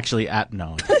cry? Actually, at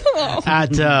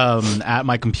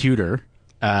my computer,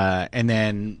 and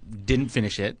then didn't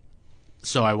finish it.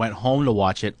 So I went home to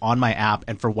watch it on my app,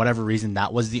 and for whatever reason,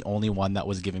 that was the only one that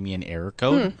was giving me an error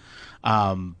code.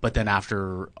 But then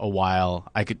after a while,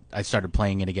 I started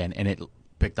playing it again, and it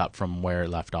picked up from where it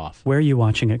left off. Where are you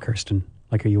watching it, Kirsten?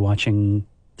 Like, are you watching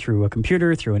through a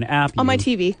computer, through an app? On my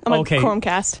TV, on my Okay.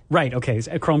 Chromecast. Right, okay. Is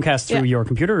it a Chromecast through Yeah. your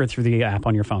computer or through the app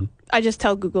on your phone? I just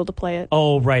tell Google to play it.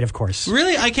 Oh, right, of course.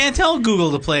 Really, I can't tell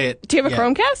Google to play it. Do you have a yet.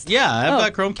 Chromecast? Yeah, I've Oh.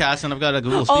 got Chromecast and I've got a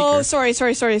Google speaker. Oh, sorry.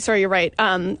 You're right.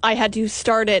 I had to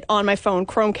start it on my phone,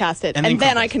 Chromecast it, And and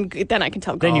then then I can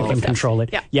tell. Then you Google can stuff. control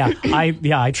it. Yeah.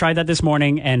 I tried that this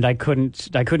morning and I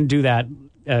couldn't do that.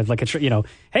 Like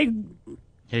hey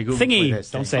Hey, Google, thingy, play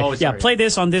this don't thing. say Oh, yeah. sorry. Play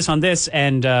this on this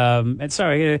and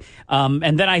sorry,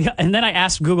 and then I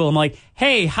asked Google. I'm like,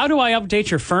 hey, how do I update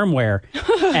your firmware?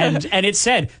 and it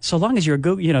said, so long as your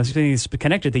Google is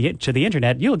connected to the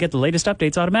internet, you'll get the latest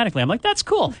updates automatically. I'm like, that's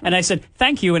cool. And I said,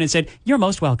 thank you, and it said, you're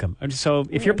most welcome. So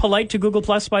if you're polite to Google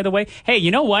Plus, by the way, hey,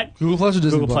 you know what? Google Plus or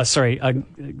Disney Google Plus, sorry,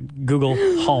 Google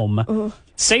Home.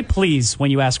 Say please when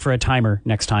you ask for a timer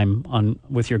next time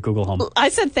with your Google Home. I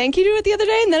said thank you to it the other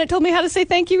day, and then it told me how to say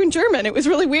thank you in German. It was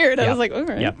really weird. I Yeah. was like, all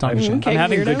right. Yeah, I'm Okay,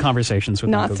 having weirdo. good conversations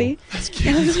with my Nazi.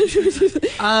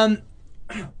 Google.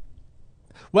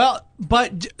 Well,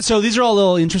 but so these are all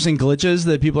little interesting glitches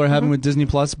that people are having with Disney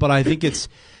Plus, but I think it's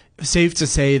safe to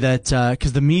say that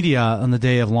because the media on the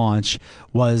day of launch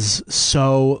was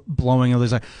so blowing. It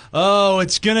was like, oh,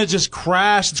 it's gonna just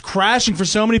crash. It's crashing for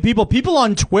so many people. People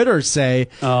on Twitter say,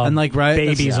 and like right,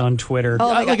 babies yeah. on Twitter.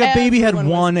 Oh my Like God, a baby had everyone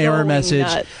was one error going message,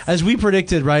 nuts. as we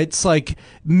predicted. Right, it's like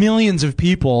millions of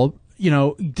people,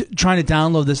 trying to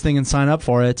download this thing and sign up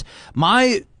for it.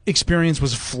 My experience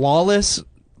was flawless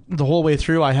the whole way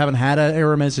through. I haven't had an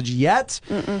error message yet,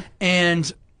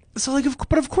 and so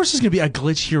but of course there's going to be a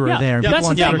glitch here or Yeah, there. yeah, People that's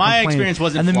on the thing. Twitter My complain, experience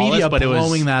wasn't and the flawless, media but it was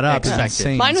blowing that up. expected. Is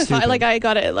insane. Mine was fine. Stupid. Like I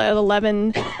got it at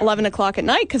 11 o'clock at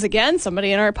night because again,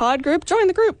 somebody in our pod group joined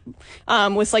the group.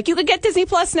 Was like, you could get Disney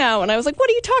Plus now, and I was like, what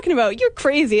are you talking about? You're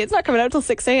crazy. It's not coming out till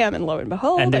 6 a.m. And lo and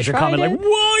behold, and there's I your comment tried like, it.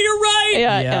 whoa, you're right.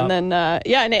 Yeah, and then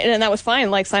and that was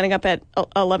fine. Like signing up at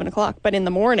 11 o'clock, but in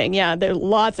the morning, there are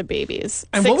lots of babies.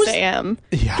 And 6 what was- a.m.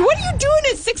 Yeah. What are you doing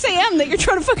at 6 a.m. that you're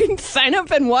trying to fucking sign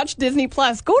up and watch Disney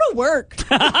Plus? Go to work.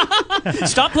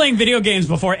 Stop playing video games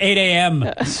before 8 a.m.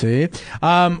 See,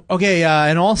 okay,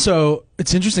 and also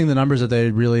it's interesting the numbers that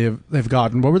they've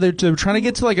gotten. What were they were trying to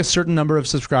get to like a certain number of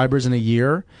subscribers in a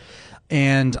year,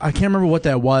 and I can't remember what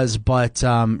that was, but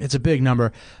it's a big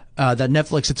number. That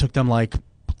Netflix, it took them like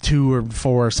 2 or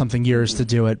 4 or something years to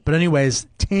do it. But anyways,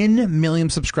 10 million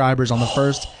subscribers on the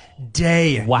first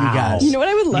day. Wow. You guys. You know what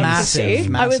I would love Massive, to see? I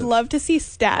would massive. love to see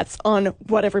stats on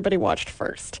what everybody watched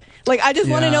first. Like, I just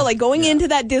want to Yeah. know, like, going into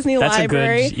that Disney That's a good-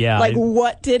 library, yeah. like,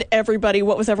 what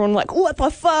was everyone like, what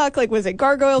the fuck? Like, was it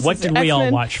Gargoyles? What Was it did we all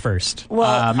X-Men? watch first?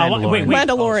 Well, Wait.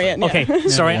 Mandalorian. Yeah. Okay,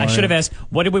 sorry, I should have asked,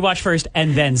 what did we watch first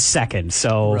and then second?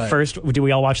 So Right. first, did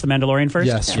we all watch The Mandalorian first?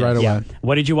 Yes, right away. Yeah.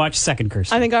 What did you watch second,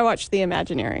 Kirsten? I think I watched the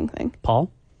Imagineering thing.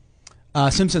 Paul?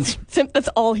 Simpsons. That's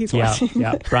all he's Yeah, watching.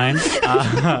 yeah. Brian?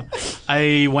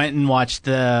 I went and watched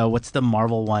what's the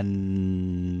Marvel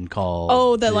one called?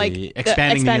 Oh, the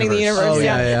expanding the universe. Oh,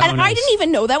 yeah. And I didn't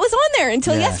even know that was on there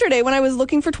until Yeah. yesterday when I was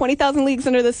looking for 20,000 Leagues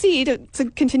Under the Sea to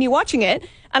continue watching it.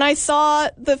 And I saw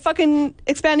the fucking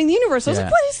expanding the universe. I was Yeah.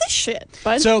 like, what is this shit?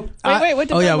 But So, wait, what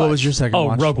did Ben what watch? was your second Oh,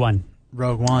 watch? Rogue One.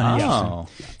 Rogue One. Yeah. Oh.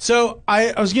 So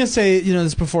I was gonna say,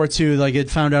 this before too. Like, it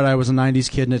found out I was a '90s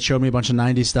kid, and it showed me a bunch of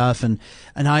 '90s stuff, and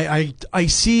I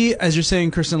see, as you're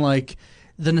saying, Kirsten, like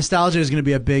the nostalgia is going to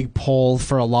be a big pull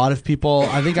for a lot of people.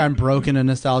 I think I'm broken, and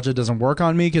nostalgia doesn't work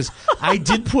on me because I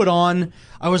did put on.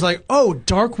 I was like, oh,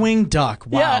 Darkwing Duck.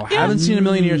 Wow, Yeah. haven't seen in a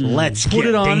million years. Let's put get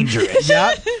it on. dangerous.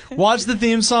 Yeah, watched the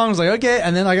theme song. I was like, okay.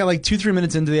 And then I got like 2-3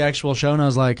 minutes into the actual show, and I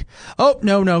was like, oh,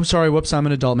 no, sorry, whoops, I'm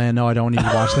an adult man. No, I don't need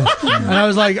to watch this. And I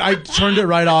was like, I turned it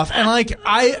right off. And like,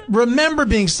 I remember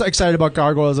being so excited about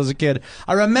Gargoyles as a kid.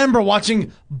 I remember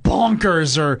watching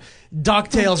Bonkers or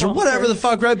DuckTales or whatever the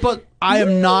fuck, right? But I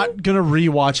am not going to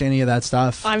rewatch any of that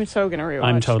stuff. I'm so going to rewatch.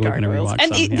 I'm totally going to Gargoyles. rewatch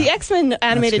And some, the X-Men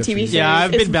animated TV series. Yeah,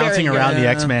 I've been bouncing around the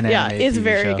X-Men. Yeah, animated it's TV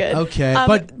very show. good. Okay,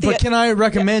 but can I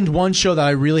recommend one show that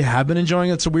I really have been enjoying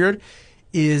that's so weird?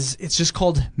 It's just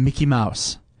called Mickey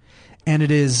Mouse. And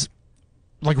it is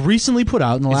like recently put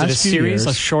out in the last few years. Is it a series, years.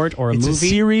 a short, or a It's movie? a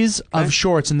series of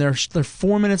shorts, and they're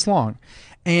 4 minutes long.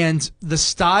 And the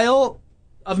style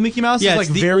of Mickey Mouse is Yeah, like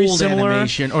it's the very old similar.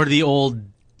 animation or the old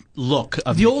look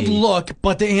of The old Mickey. look,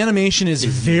 but the animation is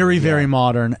very, very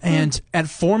modern. And at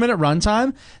 4-minute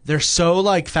runtime, they're so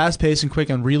like fast paced and quick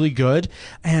and really good.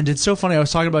 And it's so funny. I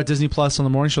was talking about Disney Plus on the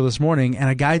morning show this morning, and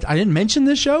a guy, I didn't mention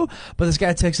this show, but this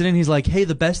guy texted in. He's like, hey,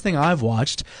 the best thing I've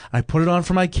watched, I put it on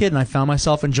for my kid, and I found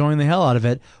myself enjoying the hell out of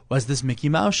it, was this Mickey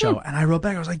Mouse show. And I wrote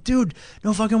back, I was like, dude,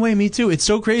 no fucking way, me too. It's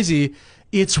so crazy.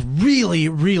 It's really,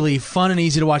 really fun and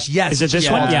easy to watch. Yes. Is it this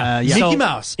one? Yeah. Mickey So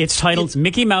Mouse. It's titled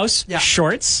Mickey Mouse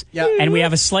Shorts. Yeah. And we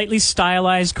have a slightly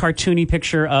stylized, cartoony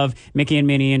picture of Mickey and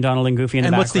Minnie and Donald and Goofy in the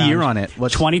And background. what's the year on it?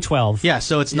 2012. Yeah,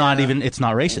 so it's not even, it's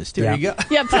not racist. There you go.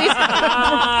 Yeah, please.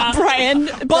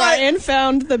 Brian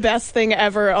found the best thing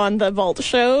ever on the Vault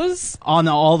shows. On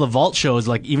all the Vault shows,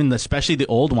 like even especially the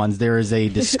old ones, there is a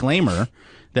disclaimer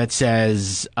that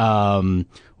says,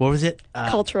 what was it?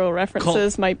 Cultural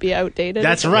references might be outdated.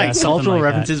 That's right. Yeah, something Cultural like that.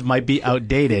 references might be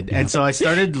outdated. And so I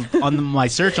started on my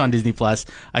search on Disney Plus,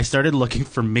 I started looking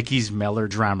for Mickey's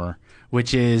Melodrama,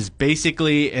 which is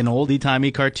basically an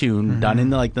oldie-timey cartoon done in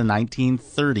the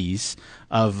 1930s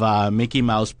of Mickey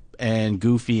Mouse and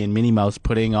Goofy and Minnie Mouse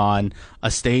putting on a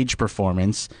stage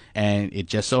performance, and it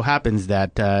just so happens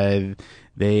that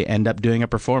they end up doing a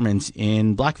performance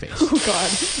in blackface.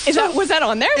 Oh God, was that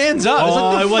on there? Hands up. It's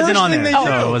like the it wasn't first on thing there. they do.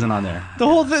 No, it wasn't on there. The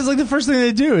whole thing is like the first thing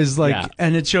they do is like, Yeah.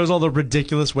 and it shows all the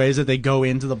ridiculous ways that they go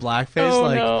into the blackface. Oh,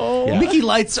 like, no. Yeah. Mickey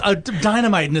lights a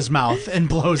dynamite in his mouth and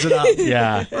blows it up.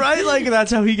 Yeah. Right? Like,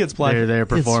 that's how he gets black. They're It's-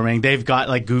 performing. They've got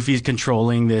like Goofy's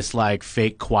controlling this like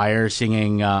fake choir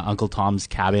singing Uncle Tom's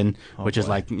Cabin, which is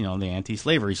like, the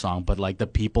anti-slavery song, but like the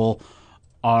people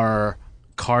are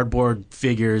cardboard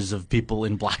figures of people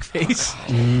in blackface.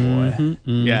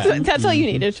 Yeah. That's all you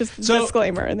need. It's just So-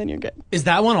 disclaimer, and then you're good. Is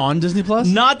that one on Disney Plus?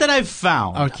 Not that I've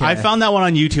found. Okay. I found that one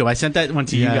on YouTube. I sent that one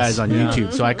to you Yes. guys on Yeah.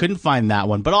 YouTube, so I couldn't find that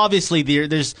one. But obviously,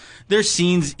 there's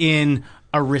scenes in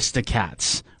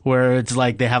Aristocats where it's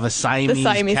like they have a Siamese,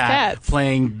 Siamese cat cats.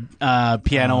 playing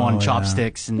piano on yeah.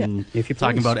 chopsticks and If you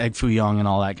talking please. about Egg Foo Young and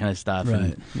all that kind of stuff. Right.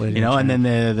 And, Lady and and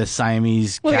then the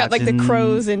Siamese Well, we cats got like the in-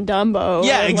 crows in Dumbo.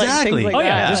 Yeah, and, like, exactly. things like Oh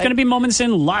yeah, that. there's going to be moments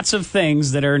in lots of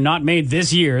things that are not made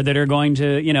this year that are going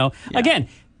to, again,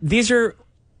 these are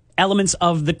elements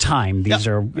of the time. These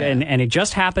are, and it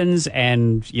just happens.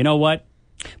 And you know what?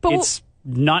 But it's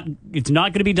not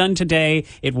going to be done today.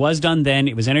 It was done then.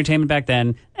 It was entertainment back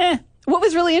then. What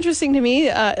was really interesting to me,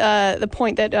 the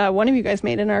point that one of you guys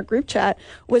made in our group chat,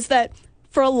 was that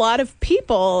for a lot of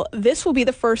people, this will be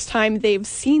the first time they've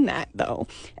seen that, though.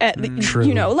 True.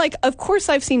 Like, of course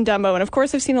I've seen Dumbo, and of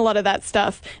course I've seen a lot of that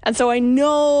stuff. And so I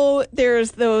know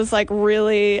there's those, like,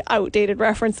 really outdated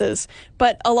references.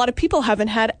 But a lot of people haven't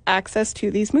had access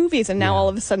to these movies, and now all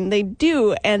of a sudden they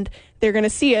do, and they're going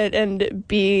to see it and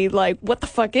be like, what the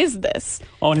fuck is this?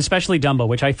 Oh, and especially Dumbo,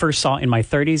 which I first saw in my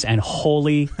 30s, and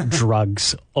holy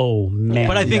drugs. Oh, man.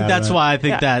 But I think that's why I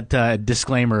think Yeah. that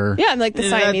disclaimer. Yeah, and like the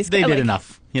Siamese They did like-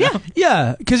 enough. You know?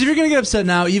 Yeah, because if you're gonna get upset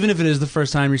now, even if it is the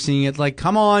first time you're seeing it, like,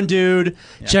 come on, dude,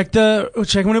 check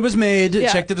when it was made,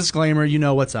 Yeah. check the disclaimer, you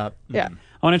know what's up. Yeah.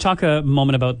 I want to talk a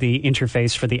moment about the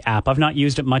interface for the app. I've not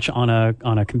used it much on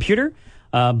a computer,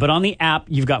 but on the app,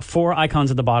 you've got 4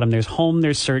 icons at the bottom. There's home,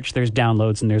 there's search, there's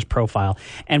downloads, and there's profile.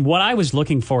 And what I was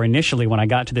looking for initially when I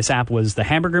got to this app was the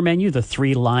hamburger menu, the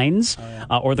 3 lines,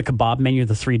 or the kebab menu,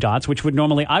 the 3 dots, which would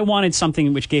normally, I wanted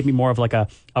something which gave me more of like a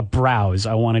browse.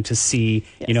 I wanted to see,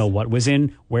 what was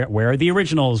in, where are the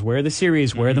originals, where are the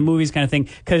series, where are the movies kind of thing.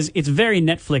 Because it's very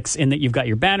Netflix in that you've got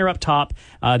your banner up top,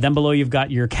 then below you've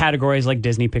got your categories like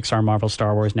Disney, Pixar, Marvel,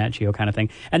 Star Wars, Nat Geo kind of thing.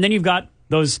 And then you've got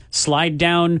those slide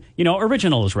down,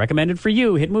 originals recommended for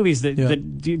you, hit movies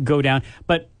that go down.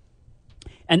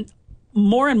 And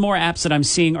more and more apps that I'm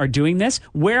seeing are doing this,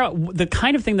 where the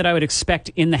kind of thing that I would expect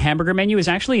in the hamburger menu is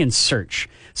actually in search.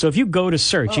 So if you go to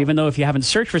search, even though if you haven't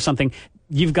searched for something,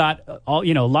 you've got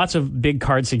lots of big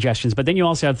card suggestions, but then you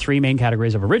also have three main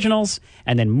categories of originals,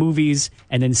 and then movies,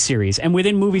 and then series. And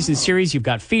within movies and series, you've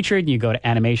got featured, and you go to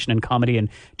animation and comedy and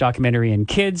documentary and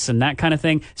kids and that kind of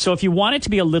thing. So if you want it to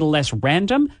be a little less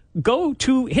random, go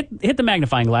to hit the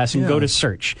magnifying glass and go to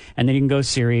search, and then you can go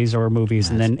series or movies,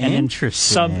 and then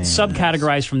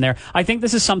subcategorize from there. I think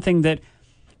this is something that,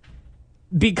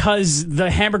 because the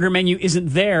hamburger menu isn't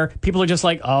there, people are just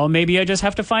like, oh, maybe I just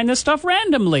have to find this stuff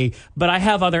randomly. But I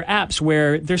have other apps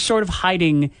where they're sort of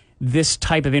hiding this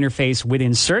type of interface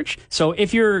within search. So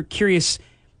if you're curious,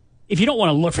 if you don't want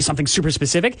to look for something super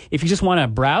specific, if you just want to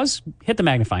browse, hit the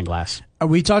magnifying glass.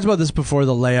 We talked about this before,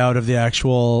 the layout of the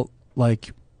actual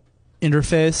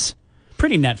interface.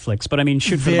 Pretty Netflix, but I mean,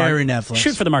 shoot for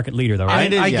the market leader, though,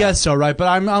 right? I guess so, right? But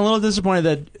I'm a little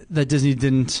disappointed that Disney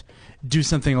didn't do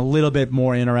something a little bit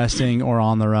more interesting or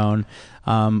on their own.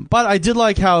 But I did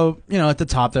like how, at the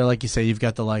top there, like you say, you've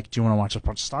got the, do you want to watch a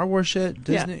bunch of Star Wars shit?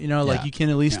 Disney, you can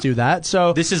at least do that.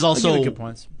 So this is also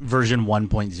version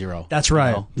 1.0. That's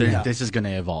right. This is going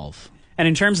to evolve. And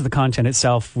in terms of the content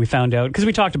itself, we found out, because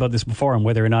we talked about this before, on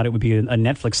whether or not it would be a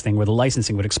Netflix thing where the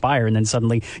licensing would expire and then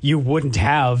suddenly you wouldn't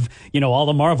have, all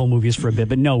the Marvel movies for a bit.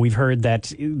 But no, we've heard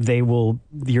that they will,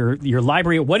 your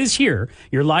library, what is here,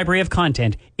 your library of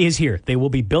content is here. They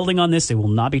will be building on this. They will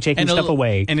not be taking stuff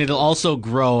away. And it'll also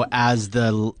grow as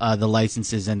the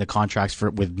licenses and the contracts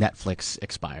with Netflix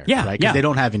expire. Yeah, right? Because they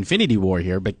don't have Infinity War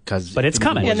here, but it's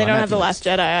coming. And they don't have The Last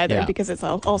Jedi either because it's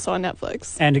also on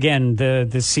Netflix. And again, the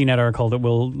CNET article that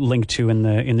we'll link to in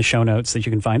the show notes that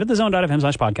you can find at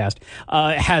thezone.fm/podcast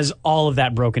has all of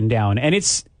that broken down. And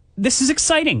this is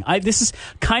exciting. This is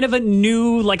kind of a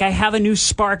new, I have a new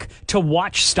spark to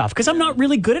watch stuff, because I'm not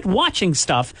really good at watching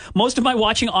stuff. Most of my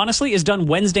watching, honestly, is done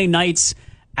Wednesday nights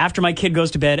after my kid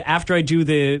goes to bed, after I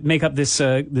do make up this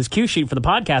cue sheet for the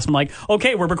podcast. I'm like,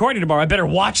 okay, we're recording tomorrow. I better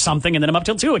watch something, and then I'm up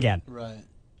till 2 again. Right.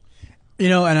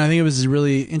 And I think it was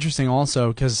really interesting also,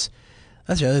 because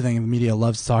that's the other thing the media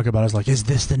loves to talk about, is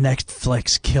this the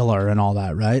Netflix killer and all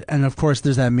that, right? And of course,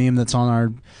 there's that meme that's on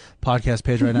our podcast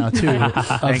page right now too of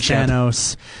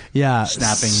Thanos,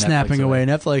 snapping away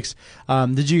Netflix.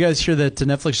 Did you guys hear that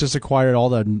Netflix just acquired all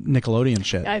the Nickelodeon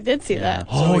shit? I did see that.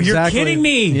 Oh, you're kidding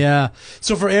me! Yeah.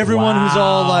 So for everyone who's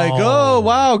all like, "Oh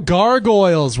wow,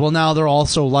 gargoyles," well, now they're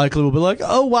also likely will be like,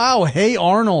 "Oh wow, hey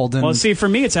Arnold." And well, see, for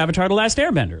me, it's Avatar: The Last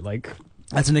Airbender.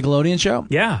 That's a Nickelodeon show?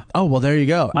 Yeah. Oh, well, there you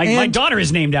go. My daughter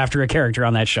is named after a character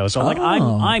on that show, so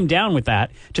I'm down with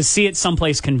that. To see it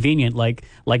someplace convenient like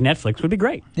Netflix would be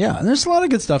great. Yeah, and there's a lot of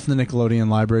good stuff in the Nickelodeon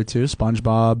library too.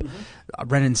 SpongeBob,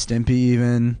 Ren and Stimpy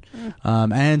even.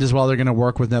 And as well, they're going to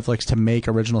work with Netflix to make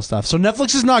original stuff. So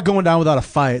Netflix is not going down without a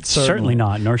fight. Certainly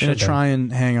not, nor should they. Try and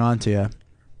hang on to you.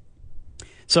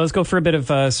 So let's go for a bit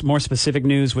of more specific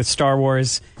news with Star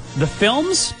Wars. The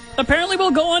films apparently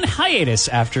will go on hiatus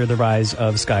after The Rise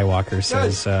of Skywalker,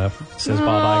 says Bob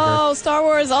Iger. Oh, Star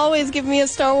Wars, always give me a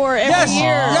Star Wars every year.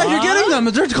 Yeah, you're getting them.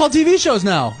 They're called TV shows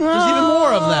now. There's even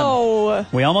more of them.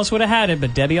 We almost would have had it,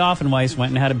 but Debbie Offenweiss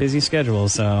went and had a busy schedule,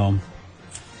 so...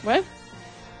 What?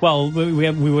 Well, we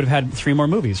would have had 3 more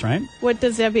movies, right? What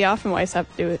does Debbie Offenweiss have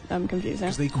to do with it? I'm confused now.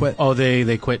 Because they quit. Oh,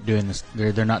 they quit doing this.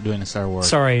 They're not doing the Star Wars.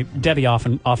 Sorry, Debbie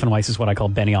Offenweiss is what I call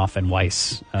Benny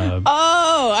Offenweiss.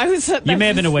 I was... You may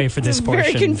have been away for this portion.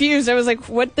 Very confused. I was like,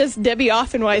 what does Debbie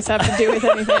Offenweiss have to do with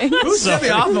anything? Who's Debbie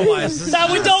Offenweiss?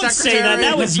 Don't say that.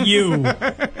 That was you,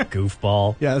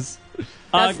 goofball. Yes.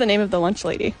 That's the name of the lunch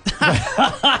lady.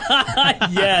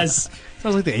 Yes.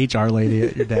 Sounds like the HR lady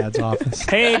at your dad's office.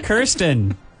 Hey,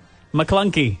 Kirsten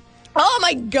McClunky. Oh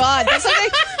my God. That's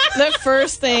the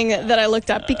first thing that I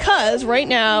looked up, because right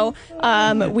now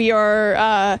we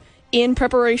are in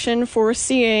preparation for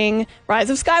seeing Rise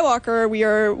of Skywalker. We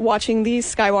are watching the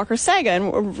Skywalker saga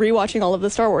and rewatching all of the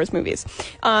Star Wars movies.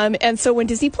 And so when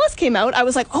Disney Plus came out, I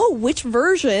was like, oh, which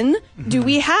version do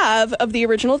we have of the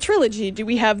original trilogy? Do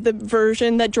we have the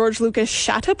version that George Lucas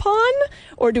shat upon?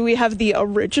 Or do we have the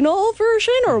original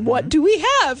version? Or what do we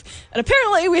have? And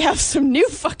apparently we have some new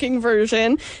fucking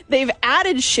version. They've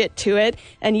added shit to it.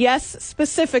 And yes,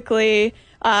 specifically...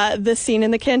 the scene in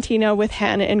the cantina with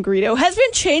Han and Greedo has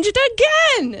been changed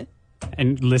again!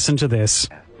 And listen to this.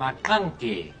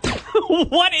 McClunky.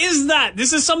 What is that?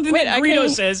 This is something that Greedo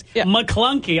says. Yeah.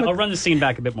 McClunky. I'll run the scene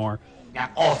back a bit more.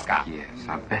 Oscar. Yes,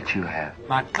 I bet you have.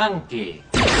 McClunky.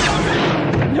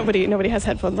 Nobody has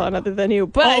headphones on other than you.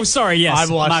 But sorry, yes.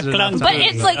 I've watched McClunky. But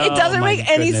it's like, it doesn't make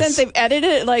any sense. They've edited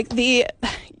it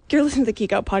you're listening to the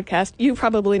Geek Out podcast, you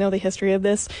probably know the history of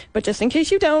this, but just in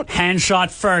case you don't, Hand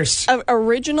shot first.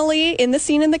 Originally, in the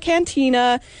scene in the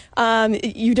cantina,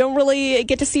 you don't really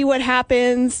get to see what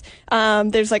happens.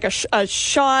 There's like a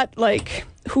shot, like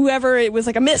whoever, it was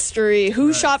like a mystery.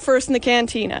 Who shot first in the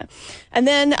cantina? And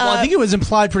then... well, I think it was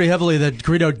implied pretty heavily that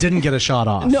Greedo didn't get a shot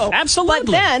off. No. Absolutely.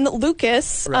 But then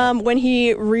Lucas, when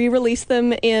he re-released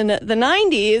them in the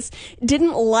 90s,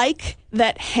 didn't like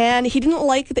that Han... He didn't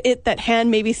like it that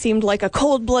Han maybe seemed like a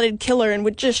cold-blooded killer and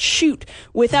would just shoot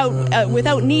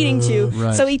without needing to.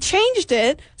 Right. So he changed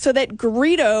it so that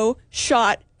Greedo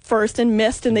shot first and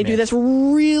missed, and they do this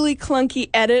really clunky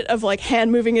edit of like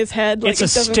Han moving his head. Like, It's a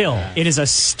still. It is a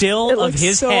still It of looks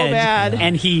his so head, bad.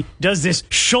 and he does this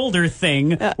shoulder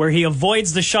thing where he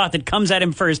avoids the shot that comes at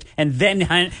him first, and then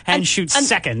Han shoots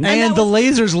second. And the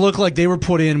lasers look like they were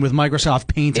put in with Microsoft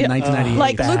Paint in 1998.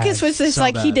 Like Lucas was just So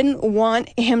like he bad. didn't want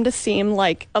him to seem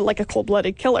like a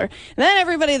cold-blooded killer. And then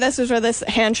everybody, this is where this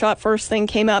hand shot first thing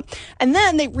came up. And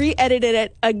then they re-edited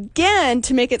it again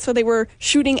to make it so they were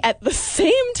shooting at the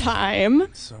same time.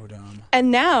 So dumb. And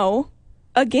now,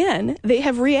 again, they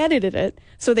have re-edited it.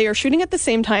 So they are shooting at the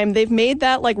same time. They've made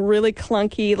that like really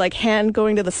clunky, like hand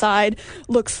going to the side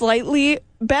look slightly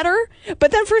better. But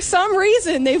then for some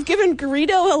reason, they've given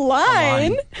Greedo a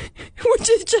line, which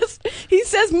is just, he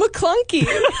says McClunky.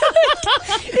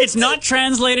 It's not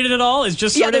translated at all. It's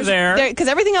just sort of there. Because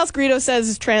everything else Greedo says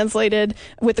is translated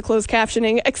with the closed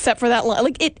captioning, except for that line.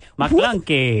 Like it.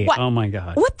 McClunky. What? Oh my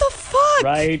God. What the fuck?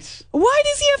 Right. Why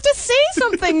does he have to say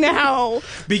something now?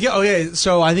 Okay,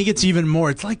 so I think it's even more.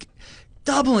 It's like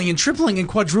doubling and tripling and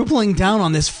quadrupling down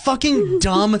on this fucking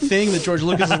dumb thing that George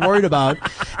Lucas is worried about.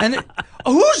 And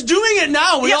who's doing it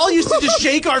now? We all used to just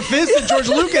shake our fists at George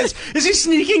Lucas. Is he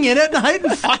sneaking in at night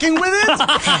and fucking with it?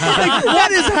 Like,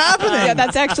 what is happening? Yeah,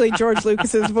 that's actually George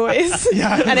Lucas's voice.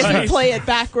 Yeah, and if right. you play it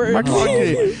backwards.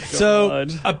 Okay. So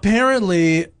God.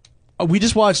 apparently, we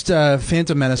just watched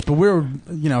Phantom Menace, but we were,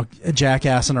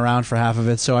 jackassing around for half of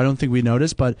it, so I don't think we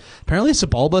noticed. But apparently,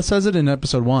 Sebulba says it in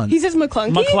episode 1. He says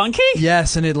McClunky? McClunky?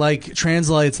 Yes, and it like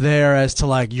translates there as to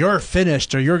like you're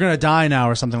finished or you're gonna die now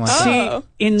or something like that. Oh.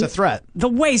 In It's a threat. the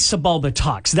way Sebulba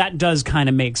talks, that does kind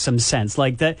of make some sense.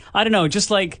 Like that, I don't know, just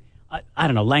like, I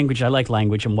don't know, language. I like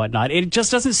language and whatnot. It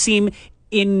just doesn't seem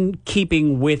in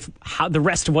keeping with how the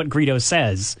rest of what Greedo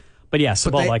says. But yeah,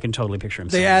 Sebulba, I can totally picture him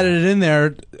They saying added it in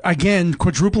there again,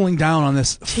 quadrupling down on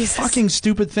this Jesus. fucking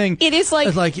stupid thing. It is like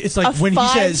it's like a when he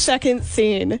says 5-second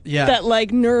scene Yeah. that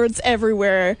like nerds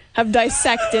everywhere have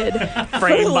dissected Frame for,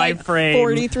 by like, frame.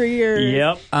 43 years.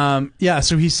 Yep. yeah,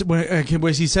 so when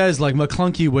he says like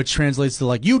McClunky, which translates to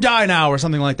like you die now or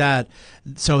something like that.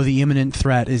 So the imminent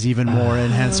threat is even more,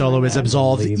 and Han Solo is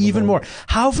absolved even more.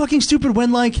 How fucking stupid!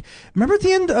 When like, remember at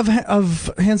the end of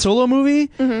Han Solo movie?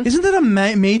 Mm-hmm. Isn't that a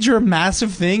major,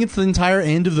 massive thing? It's the entire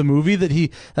end of the movie that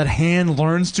Han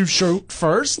learns to shoot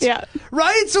first. Yeah.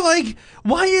 Right. So like,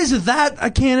 why is that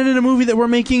a canon in a movie that we're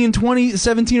making in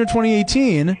 2017 or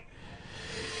 2018?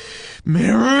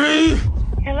 Mary.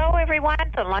 Hello, everyone.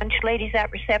 The lunch lady's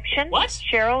at reception. What?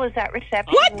 Cheryl is at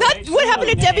reception. What? What happened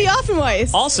to Debbie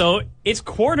Offenweiss? Also, it's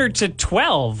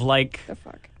 11:45. Like, The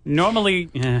fuck? normally.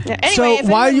 Yeah, anyway, So if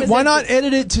why anyone was not interested-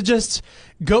 edit it to just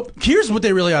go? Here's what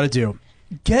they really ought to do: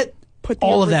 get Put the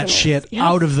all of that originals. shit Yes.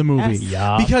 out of the movie. Yes.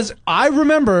 Yeah. Because I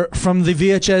remember from the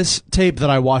VHS tape that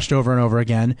I watched over and over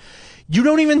again, you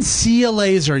don't even see a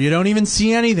laser. You don't even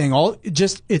see anything.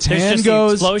 Its There's hand just the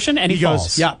goes explosion and he goes.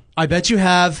 falls. Yeah, I bet you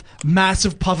have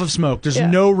massive puff of smoke. There's Yeah.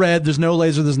 no red. There's no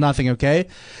laser. There's nothing. Okay,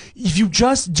 if you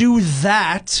just do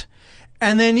that.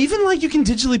 And then even like you can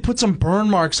digitally put some burn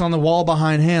marks on the wall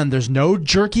behind Han. There's no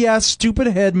jerky ass stupid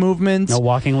head movements. No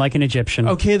walking like an Egyptian.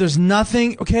 Okay, there's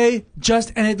nothing. Okay,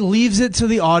 and it leaves it to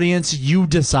the audience. You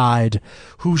decide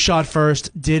who shot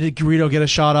first. Did Greedo get a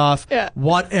shot off? Yeah.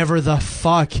 Whatever the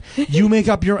fuck. You make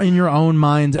up in your own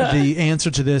mind the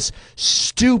answer to this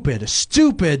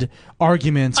stupid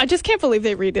argument. I just can't believe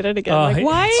they redid it again. Oh, Like,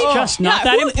 why? it's just not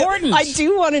that important. I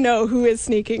do want to know who is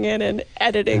sneaking in and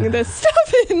editing this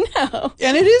stuff in now.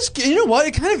 And it is, you know what?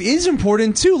 It kind of is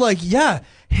important too. Like, yeah,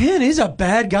 Han is a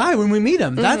bad guy when we meet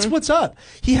him. That's what's up.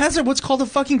 He has what's called a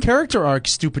fucking character arc,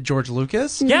 stupid George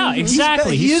Lucas. Yeah,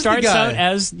 exactly. He He is the starts guy. out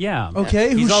as, yeah.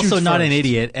 Okay, He's who also shoots not an first?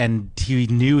 idiot, and he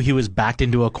knew he was backed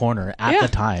into a corner at Yeah. the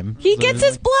time. He So gets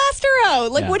his blaster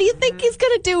out. Like, Yeah. what do you think he's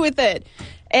going to do with it?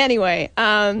 Anyway,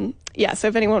 yeah, so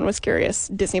if anyone was curious,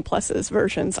 Disney Plus's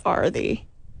versions are the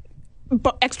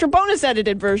extra bonus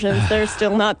edited versions. They're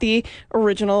still not the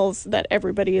originals that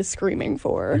everybody is screaming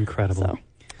for. Incredible.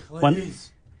 So. One,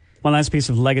 One last piece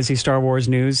of legacy Star Wars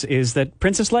news is that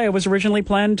Princess Leia was originally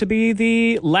planned to be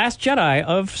the last Jedi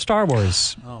of Star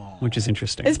Wars, which is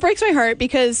interesting. This breaks my heart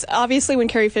because obviously when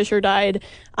Carrie Fisher died,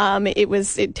 it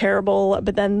was terrible.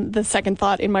 But then the second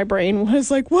thought in my brain was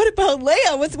like, what about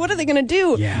Leia? What are they going to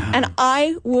do? Yeah. And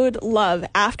I would love,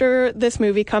 after this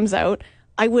movie comes out,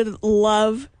 I would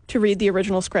love to read the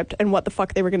original script and what the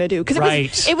fuck they were going to do. Because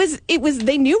it was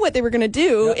they knew what they were going to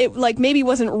do. Yep. It like maybe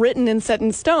wasn't written and set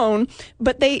in stone,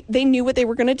 but they knew what they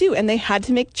were going to do, and they had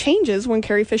to make changes when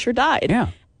Carrie Fisher died. Yeah.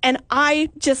 And I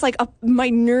just my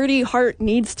nerdy heart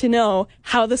needs to know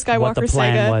how the Skywalker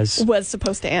saga was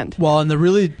supposed to end. Well, and the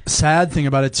really sad thing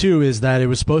about it too is that it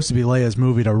was supposed to be Leia's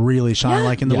movie to really shine,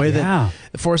 like in the way that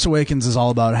The Force Awakens is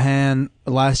all about Han,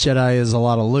 The Last Jedi is a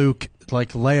lot of Luke.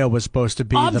 Like Leia was supposed to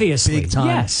be the big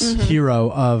time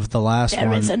hero of the last one.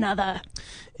 There is another.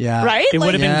 Yeah. Right? It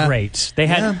would have been great. They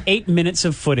had 8 minutes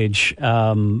of footage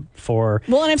for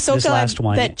and I'm so this glad last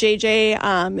one. that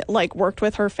JJ worked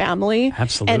with her family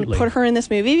Absolutely. and put her in this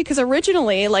movie, because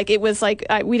originally it was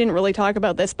we didn't really talk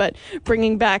about this, but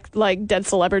bringing back dead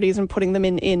celebrities and putting them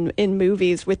in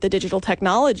movies with the digital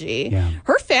technology. Yeah.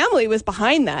 Her family was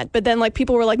behind that, but then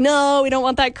people were like, no, we don't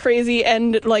want that crazy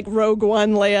end Rogue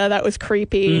One Leia, that was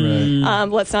creepy.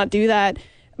 Let's not do that.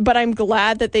 But I'm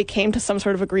glad that they came to some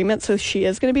sort of agreement, so she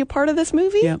is going to be a part of this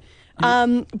movie. Yeah.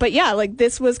 But yeah,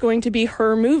 this was going to be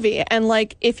her movie. And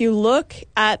if you look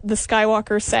at the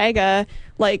Skywalker saga,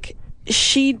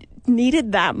 she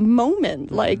needed that moment,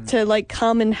 to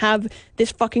come and have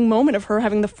this fucking moment of her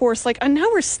having the Force. And now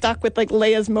we're stuck with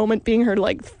Leia's moment being her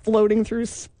floating through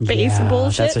space and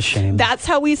bullshit. That's a shame. That's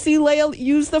how we see Leia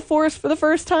use the Force for the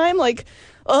first time.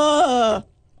 I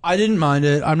didn't mind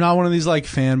it. I'm not one of these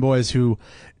fanboys who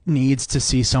needs to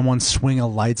see someone swing a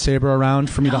lightsaber around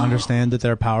for me to understand that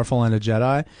they're powerful and a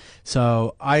Jedi.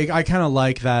 So I kind of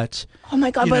like that. Oh my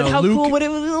god! But how cool would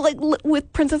it be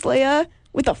with Princess Leia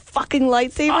with a fucking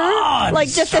lightsaber?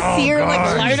 Just to see her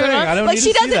light her up.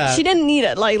 She doesn't. She didn't need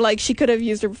it. She could have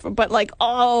used her, but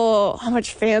how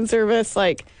much fan service?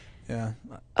 Yeah.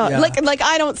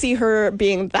 I don't see her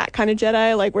being that kind of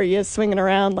Jedi, where you're swinging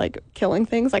around, killing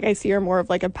things. I see her more of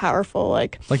a powerful,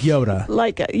 like Yoda.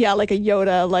 Like a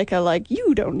Yoda,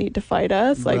 you don't need to fight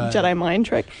us, Jedi mind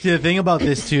trick. See, the thing about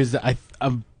this too is that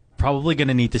I'm probably going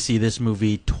to need to see this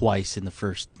movie twice in the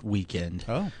first weekend.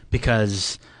 Oh.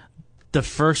 Because the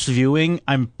first viewing,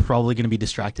 I'm probably going to be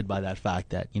distracted by that fact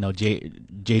that,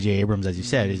 J.J. Abrams, as you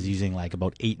said, is using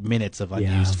about 8 minutes of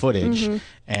unused footage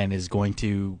and is going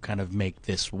to kind of make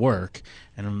this work.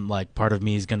 And I'm part of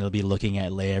me is going to be looking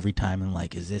at Leia every time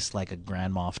and is this a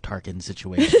Grand Moff Tarkin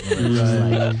situation where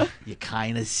it's just you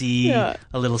kind of see a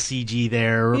little CG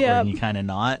there or you kind of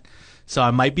not. So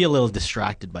I might be a little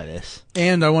distracted by this.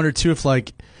 And I wonder too if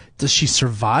does she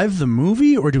survive the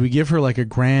movie, or do we give her a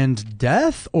grand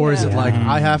death, or is it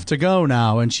I have to go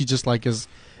now, and she just is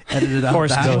edited out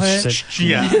that way?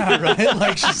 Yeah, right.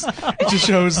 It just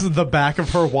shows the back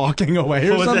of her walking away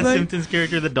or what something. Was that Simpsons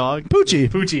character, the dog?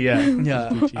 Poochie, yeah.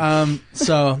 Yeah.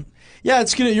 So yeah,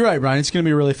 it's gonna. You're right, Brian. It's gonna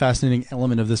be a really fascinating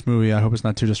element of this movie. I hope it's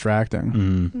not too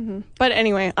distracting. But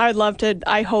anyway, I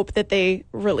hope that they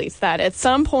release that at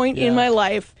some point in my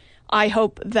life. I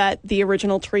hope that the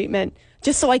original treatment,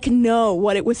 just so I can know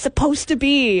what it was supposed to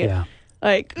be. Yeah.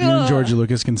 You and George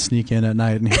Lucas can sneak in at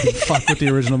night and he can fuck with the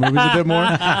original movies a bit more,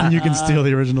 and you can steal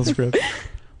the original script.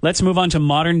 Let's move on to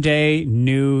modern day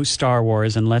new Star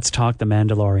Wars, and let's talk The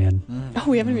Mandalorian. Oh,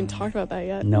 we haven't even talked about that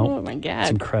yet. No. Oh my god. It's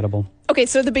incredible. Okay,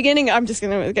 so the beginning, I'm just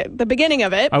going to get the beginning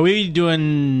of it. Are we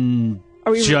doing...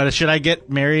 Should I get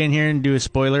Mary in here and do a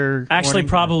spoiler? Actually, warning?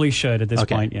 probably should at this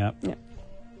point, yeah.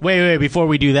 Wait, before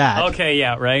we do that. Okay,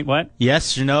 yeah, right, what?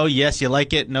 Yes or no? Yes, you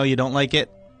like it. No, you don't like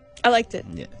it. I liked it.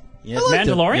 Yeah. Yes.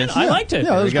 Mandalorian? Yes. I liked it.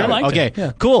 Yeah, that was I liked okay,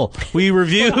 it. cool. We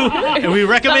review and we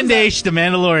recommendation The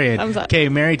Mandalorian. Okay,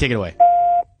 Mary, take it away.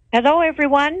 Hello,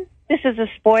 everyone. This is a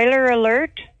spoiler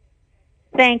alert.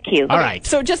 Thank you. All right.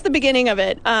 So just the beginning of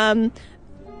it.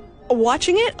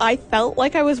 Watching it, I felt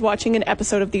like I was watching an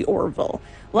episode of The Orville.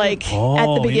 At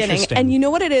the beginning. Interesting. And you know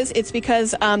what it is? It's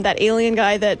because that alien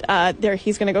guy that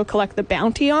he's going to go collect the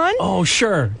bounty on. Oh,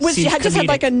 sure. Just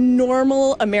had a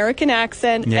normal American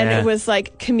accent, and it was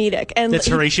comedic. And That's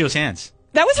Horatio Sands.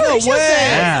 That was Horatio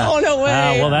Sands. Yeah. Oh, no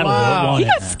way. well, that was He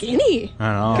got skinny.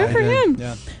 I know. Good for him.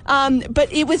 Yeah.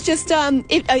 But it was just,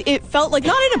 it felt not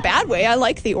in a bad way. I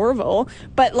like the Orville,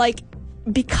 but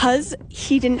because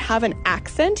he didn't have an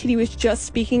accent, he was just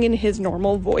speaking in his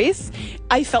normal voice,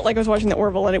 I felt like I was watching the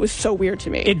Orville, and it was so weird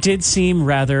to me. It did seem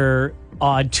rather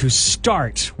odd to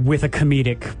start with a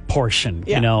comedic portion,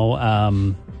 Yeah.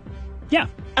 Yeah.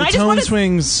 And The I just tone want to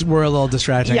swings were a little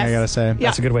distracting, Yes. I gotta say. Yeah.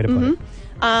 That's a good way to put it.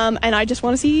 and I just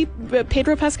want to see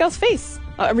Pedro Pascal's face.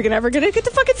 Are we ever gonna get to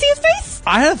fucking see his face?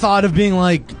 I had a thought of being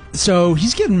like, so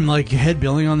he's getting like head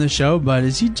billing on this show, but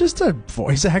is he just a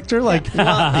voice actor? Like,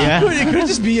 it could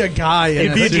just be a guy.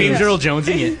 It'd be a James Earl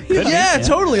Jonesing it. Yeah,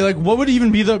 totally. Like, what would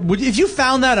even be if you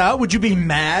found that out? Would you be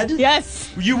mad?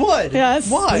 Yes. You would. Yes.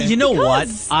 Why? But you know what?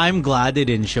 Because- I'm glad they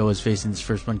didn't show his face in this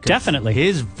first one. 'Cause Definitely.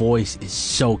 his voice is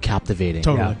so captivating.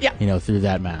 Totally. Yeah. You know, through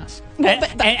that mask.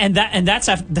 And that's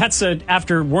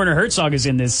after Werner Herzog is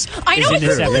in this. I know. I is in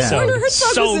this couldn't believe episode. Werner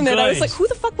Herzog So was in it. I was good. like, who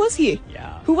the fuck was he?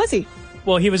 Yeah. Who was he?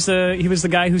 Well, he was the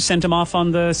guy who sent him off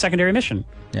on the secondary mission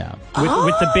Yeah.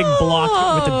 with the big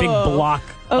block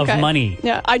Okay. of money.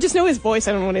 Yeah, I just know his voice.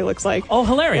 I don't know what he looks like. Oh,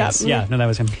 hilarious! Yeah. Yeah, no, that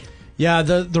was him. Yeah,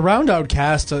 the round out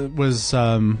cast was.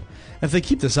 If they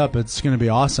keep this up, it's going to be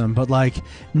awesome. But like,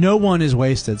 no one is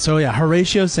wasted. So yeah,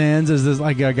 Horatio Sands is this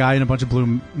like a guy in a bunch of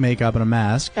blue makeup and a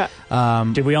mask. Yeah.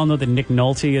 Did we all know that Nick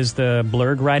Nolte is the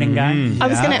Blurg writing guy? I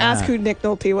was going to Yeah. ask who Nick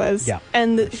Nolte was. Yeah.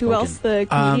 And who else? The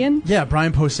comedian? Yeah,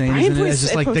 Brian Posehn Brian is in it. It's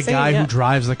just like the Posehn, guy yeah. who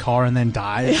drives the car and then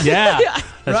dies. Yeah.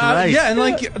 That's right. Yeah, and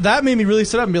like that made me really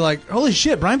sit up and be like, "Holy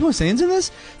shit, Brian Posehn's in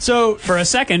this!" So For a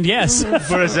second, yes.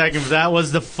 For a second, that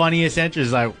was the funniest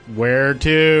entrance. Like, where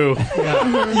to?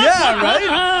 yeah,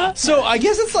 right. So I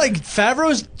guess it's like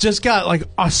Favreau's just got like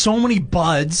so many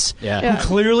buds Yeah. who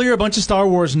clearly are a bunch of Star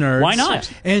Wars nerds. Why not?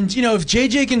 And you know, if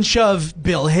JJ can shove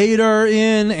Bill Hader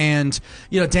in, and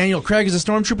you know Daniel Craig is a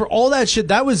stormtrooper, all that shit,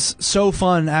 that was so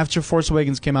fun after Force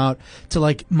Awakens came out to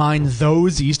like mine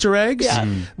those Easter eggs. Yeah.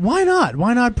 Why not?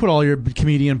 Why not put all your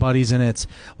comedian buddies in it?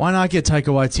 Why not get Taika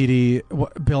Waititi,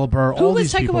 Bill Burr, Who all was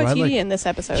these Taika people? Right? Waititi Like, in this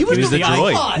episode? he was the the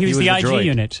droid. droid. He was the the IG droid.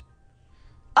 unit.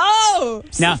 Oh!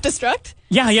 Now- Self-destruct?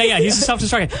 Yeah. He's a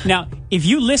self-destruct. Now, if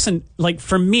you listen, like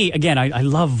for me, again, I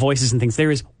love voices and things.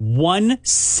 There is one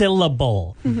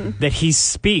syllable that he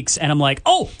speaks, and I'm like,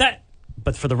 oh, that.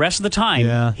 But for the rest of the time,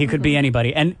 Yeah. he could be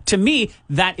anybody. And to me,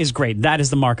 that is great. That is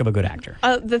the mark of a good actor.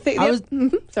 The thing. I was-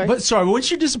 Sorry. But sorry,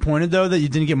 weren't you disappointed though that you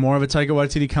didn't get more of a Taika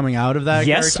Waititi coming out of that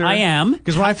Yes, character? I am.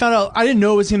 Because when I found out, I didn't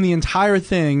know it was him the entire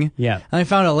thing. Yeah. And I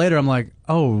found out later, I'm like,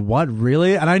 oh, what,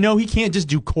 really? And I know he can't just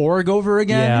do Korg over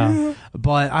again. Yeah.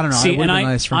 But I don't know. See, it would've and been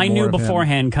nice for I more knew of him.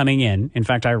 beforehand coming in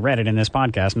fact, I read it in this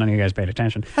podcast. None of you guys paid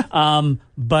attention.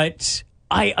 But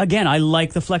I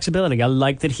like the flexibility. I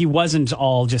like that he wasn't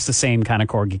all just the same kind of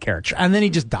Corgi character. And then he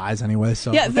just dies anyway.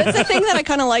 So Yeah, that's the thing that I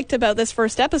kind of liked about this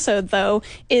first episode, though,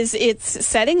 is it's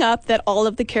setting up that all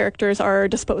of the characters are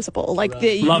disposable. Like,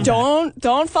 you Love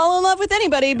don't fall in love with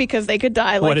anybody because they could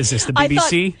die. Like, What is this, the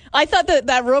BBC? I thought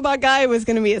that robot guy was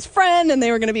going to be his friend, and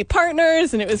they were going to be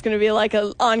partners, and it was going to be like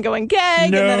an ongoing gag,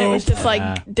 and then it was just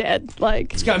like dead.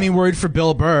 Like, It's got me worried for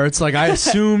Bill Burr. It's like I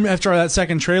assumed after that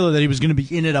second trailer that he was going to be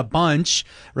in it a bunch,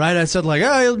 right? I said like,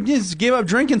 oh, he just gave up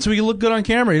drinking so he could look good on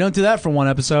camera. You don't do that for one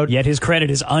episode. Yet his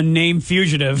credit is unnamed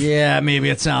fugitive. Yeah, maybe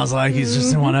it sounds like he's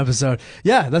just in one episode.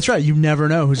 Yeah, that's right. You never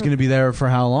know who's going to be there for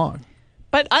how long.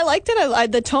 But I liked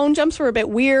it. The tone jumps were a bit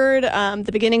weird. The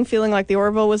beginning feeling like the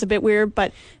Orville was a bit weird,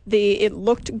 but it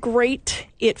looked great.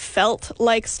 It felt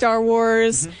like Star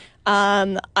Wars.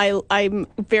 I'm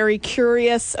very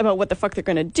curious about what the fuck they're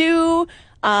gonna do.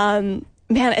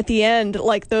 Man, at the end,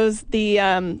 like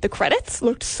the credits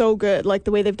looked so good. Like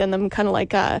the way they've done them, kind of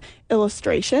like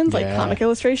illustrations, like comic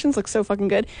illustrations, look so fucking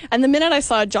good. And the minute I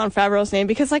saw Jon Favreau's name,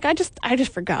 because like I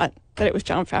just forgot that it was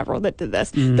Jon Favreau that did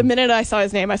this. The minute I saw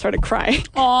his name, I started crying.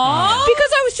 Aww.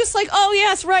 Because I was just like, oh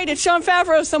yes, right, it's Jon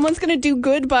Favreau. Someone's gonna do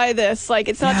good by this. Like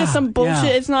it's not just some bullshit. yeah.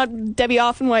 It's not Debbie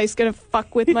Offenweiss gonna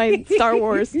fuck with my Star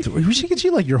Wars. We should get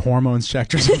you like your hormones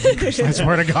checked or something. I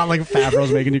swear to God, like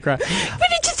Favreau's making you cry. But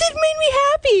it made me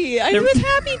happy. It was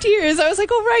happy tears. I was like,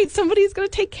 oh right, somebody's gonna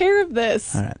take care of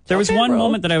this. All right. There was Jon one Favreau.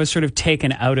 moment that I was sort of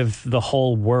taken out of the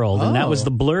whole world, and that was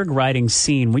the Blurg riding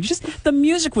scene. The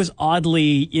music was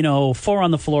oddly, four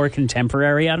on the floor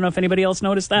contemporary. I don't know if anybody else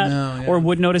noticed that or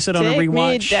would notice it on a Take me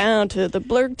rewatch. down to the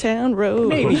Blurgtown Road.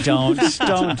 Maybe don't do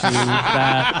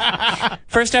that.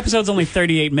 First episode's only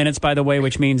 38 minutes, by the way,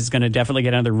 which means it's going to definitely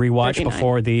get another rewatch 39.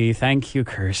 before the thank you,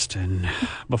 Kirsten,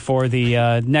 before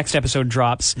the next episode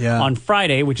drops on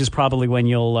Friday, which is probably when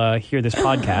you'll hear this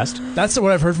podcast. That's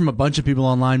what I've heard from a bunch of people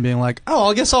online being like, oh,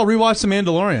 I guess I'll rewatch The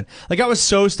Mandalorian. Like, I was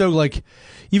so stoked. Like,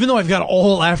 even though I've got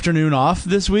all afternoon off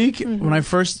this week, when I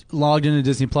first logged into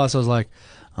Disney Plus, I was like,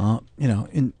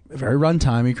 very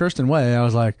runtimey Kirsten way. I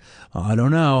was like, I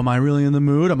don't know. Am I really in the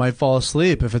mood? I might fall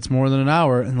asleep if it's more than an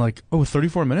hour. And like,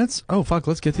 34 minutes? Oh, fuck.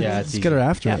 Let's get let's get it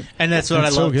after it. And that's what I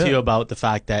so love good. too about the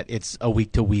fact that it's a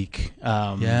week to week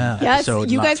Yes, episode,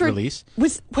 you not guys were. release. When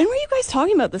were you guys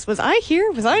talking about this? Was I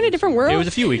here? Was I in a different world? It was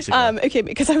a few weeks ago. Okay,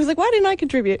 because I was like, why didn't I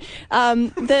contribute?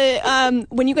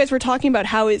 When you guys were talking about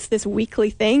how it's this weekly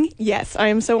thing, yes, I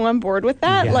am so on board with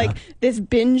that. Yeah. Like, this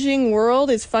binging world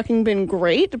has fucking been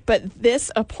great, but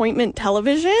this appointment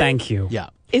television Thank you. Yeah.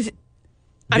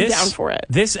 I'm down for it.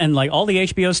 This and like all the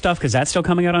HBO stuff, because that's still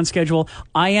coming out on schedule.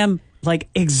 I am like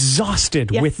exhausted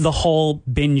Yes. with the whole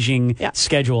binging Yeah.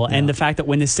 schedule and the fact that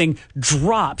when this thing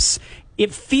drops,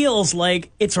 it feels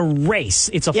like it's a race.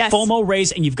 It's a Yes. FOMO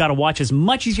race, and you've got to watch as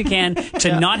much as you can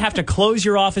to not have to close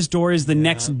your office doors the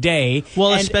next day.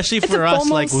 Well, And- especially It's for a us,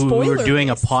 FOMO like we were spoiler doing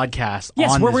a race. podcast.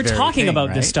 Yes, on where this we're very talking thing, about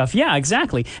right? this stuff. Yeah,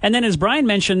 exactly. And then as Brian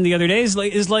mentioned the other day,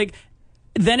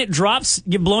 then it drops,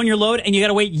 you're blowing your load, and you got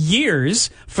to wait years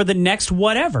for the next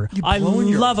whatever. I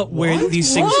love it where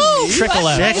these things trickle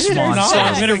out. Next month. So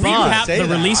I'm going to Come on. recap the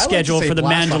release schedule for The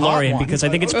Mandalorian because I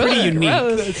think it's pretty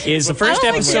unique. Is the first I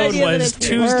don't like the episode idea that was it's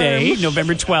Tuesday, worms.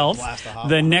 November 12th.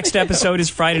 The next episode is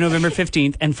Friday, November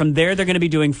 15th, and from there they're going to be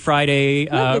doing Friday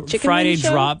the chicken Friday wing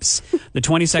show? drops, the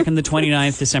 22nd, the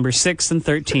 29th, December 6th and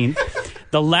 13th.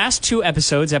 The last two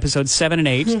episodes, episodes 7 and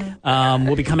 8,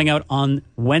 will be coming out on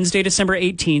Wednesday, December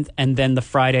 18th, and then the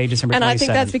Friday, December 27th. And I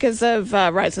think that's because of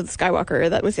Rise of the Skywalker.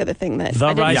 That was the other thing that The I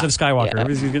didn't- Rise of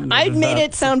Skywalker. Yeah. I made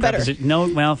it sound better. No,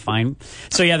 well, fine.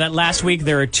 So yeah, that last week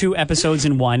there are 2 episodes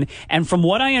in one, and from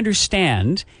what I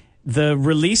understand, the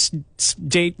release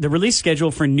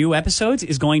schedule for new episodes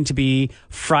is going to be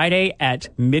Friday at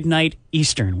midnight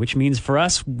Eastern, which means for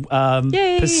us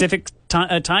Pacific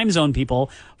time zone people,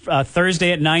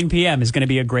 Thursday at 9 p.m. is going to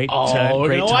be a great we're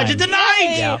great gonna time. watch it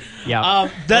tonight. Yeah.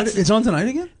 It's on tonight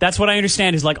again? That's what I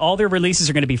understand is like all their releases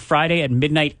are going to be Friday at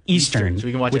midnight Eastern, So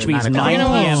we can watch which it at means 9 9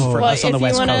 o'clock. p.m. for us on the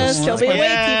West If you want to Coast. still be awake, you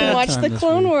Yeah, can watch time the this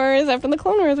Clone week. Wars. After the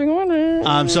Clone Wars, we can watch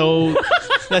it. So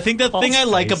I think the thing I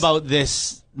like Space. about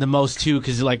this the most too,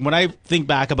 because like when I think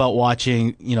back about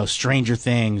watching, Stranger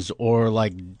Things or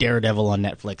like Daredevil on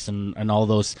Netflix and all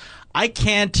those, I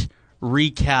can't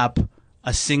recap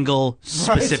a single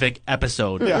specific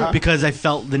episode because I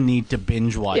felt the need to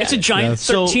binge watch. It's a it. giant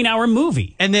So- 13-hour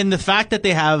movie. And then the fact that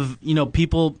they have,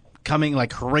 people coming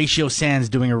like Horatio Sands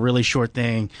doing a really short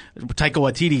thing, Taika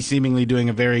Waititi seemingly doing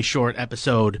a very short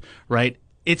episode, right?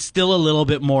 It's still a little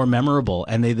bit more memorable,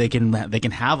 and they can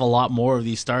have a lot more of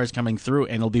these stars coming through,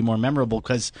 and it'll be more memorable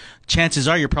because chances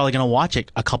are you're probably going to watch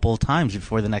it a couple of times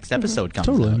before the next episode comes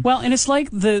out. Well, and it's like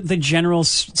the general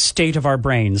state of our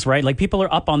brains, right? Like people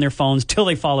are up on their phones till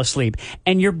they fall asleep.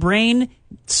 And your brain,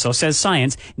 so says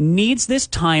science, needs this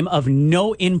time of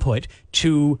no input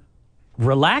to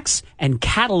relax and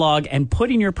catalog and put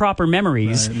in your proper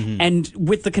memories. And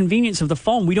with the convenience of the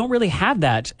phone, we don't really have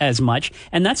that as much.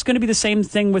 And that's going to be the same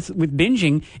thing with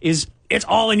binging is it's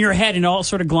all in your head and it all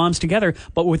sort of gloms together.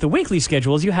 But with the weekly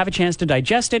schedules, you have a chance to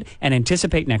digest it and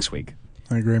anticipate next week.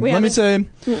 I agree. We Let me haven't-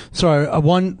 say, sorry.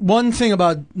 One thing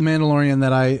about Mandalorian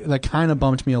that kind of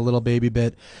bumped me a little baby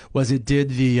bit was it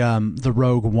did the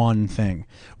Rogue One thing,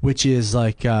 which is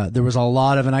like there was a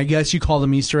lot of, and I guess you call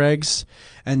them Easter eggs,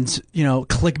 and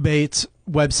clickbait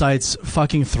websites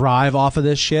fucking thrive off of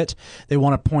this shit. They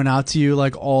want to point out to you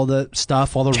like all the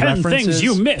stuff, all the 10 references. things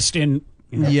you missed in...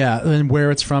 Yeah, and where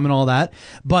it's from and all that.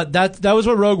 But that was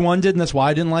what Rogue One did, and that's why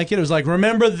I didn't like it. It was like,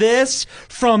 remember this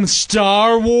from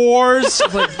Star Wars?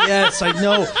 Like, yes, I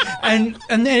know. And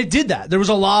it did that. There was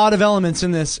a lot of elements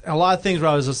in this, a lot of things where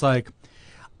I was just like,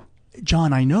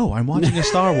 John, I know. I'm watching a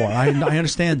Star Wars. I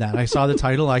understand that. I saw the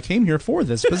title. I came here for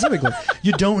this specifically.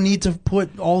 You don't need to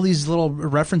put all these little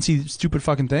referencey stupid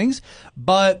fucking things.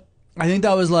 But I think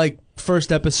that was like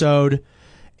first episode,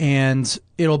 and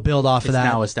it'll build off of It's that.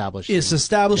 now established. It's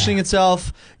establishing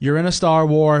itself. You're in a Star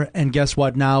War, and guess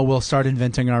what? Now we'll start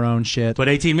inventing our own shit. But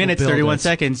 18 minutes, We'll build 31 it.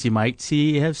 seconds, you might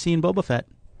have seen Boba Fett.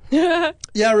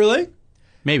 Yeah, really?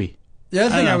 Maybe. The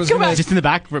other thing I was Come gonna on. Just in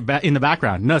the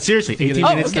background. No, seriously, 18 Oh,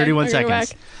 minutes, okay. 31 I'll go seconds.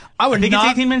 back. I would I think not.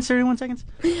 it's 18 minutes, 31 seconds.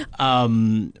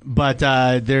 But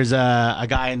there's a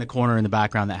guy in the corner in the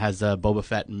background that has a Boba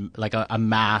Fett, like a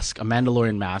mask, a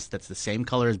Mandalorian mask that's the same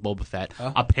color as Boba Fett.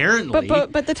 Apparently.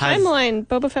 But the has- timeline,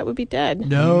 Boba Fett would be dead.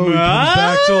 No, he comes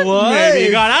back to life. Maybe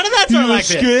you got out of that He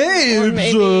Sarlacc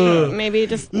pit. Or maybe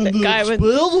just the guy with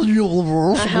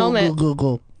a helmet.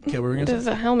 Okay, we're gonna. there's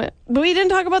a helmet. But we didn't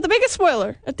talk about the biggest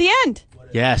spoiler at the end.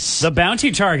 Yes. The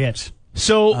bounty target.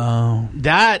 So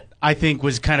that I think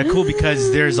was kind of cool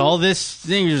because there's all this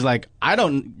thing. You're like, I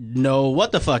don't know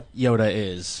what the fuck Yoda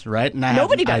is, right? And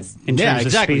Nobody does. In Yeah, terms of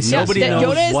exactly. species. Nobody Yes,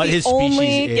 knows Yoda is what the his only-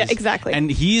 species is. yeah, exactly. And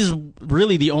he's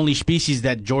really the only species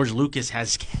that George Lucas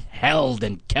has held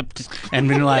and kept and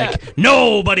been like,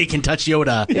 nobody can touch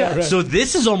Yoda. Yeah, right. So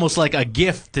this is almost like a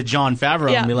gift to Jon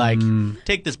Favreau Yeah. and be like,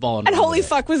 take this ball and And run holy with it.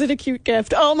 fuck, was it a cute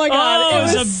gift? Oh my god, Oh, it it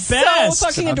was was the best. so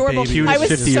fucking adorable. baby. I was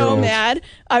Cutest so 50-year-old. mad.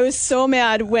 I was so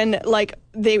mad when like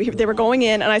they were going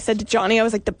in, and I said to Johnny, I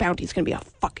was like, the bounty's gonna be a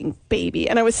fucking baby,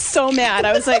 and I was so mad.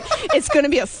 I was like, it's gonna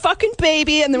be a fucking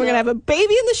baby, and then we're gonna have a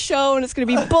baby in the show, and it's gonna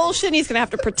be bullshit. And he's gonna have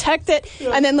to protect it,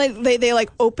 and then like they like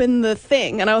open the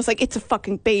thing, and I was like, it's a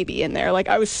fucking baby in there. Like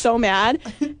I was so mad,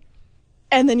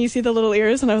 and then you see the little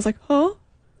ears, and I was like, huh?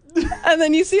 And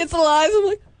then you see its little eyes. I'm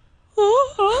like,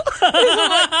 oh,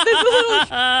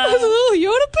 there's a little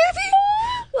Yoda baby.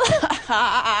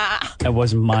 That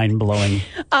was mind blowing.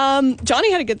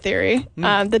 Johnny had a good theory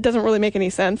that doesn't really make any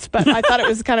sense, but I thought it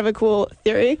was kind of a cool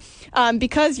theory.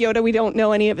 Because Yoda, we don't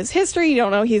know any of his history. You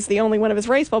don't know he's the only one of his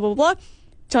race, blah, blah, blah.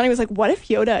 Johnny was like, what if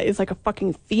Yoda is like a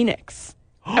fucking phoenix?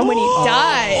 And when he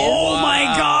dies, Oh my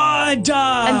god!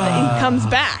 and he comes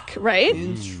back, right?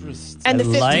 Interesting. And the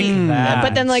 50, like that.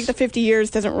 but then like the 50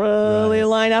 years doesn't really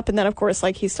line up, and then of course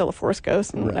like he's still a Force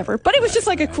ghost and whatever. But it was just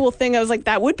like a cool thing. I was like,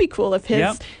 that would be cool if his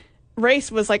Yep.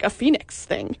 race was like a phoenix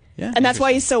thing. Yeah. And that's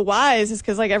why he's so wise, is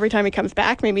because like every time he comes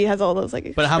back, maybe he has all those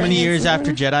like. But how many years experiences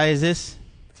after Jedi is this?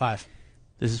 5.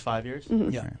 This is 5 years?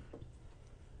 Yeah.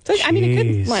 So I mean, it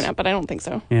Jeez. could line up, but I don't think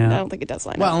so. Yeah. I don't think it does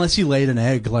line Well, up. unless he laid an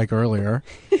egg like earlier.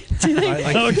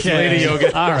 Like Okay.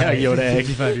 All right. Yoda egg.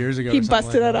 55 years ago. He or something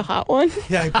busted like out that. a hot one.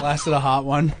 Yeah, he blasted a hot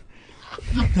one.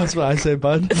 That's what I say,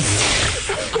 bud.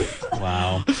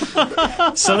 Wow.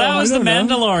 So that was The I don't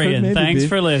know. Could Mandalorian. maybe Thanks be.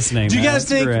 for listening. Do you guys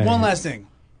That's think, great. one last thing,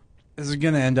 this is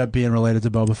going to end up being related to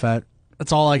Boba Fett?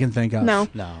 That's all I can think of. No.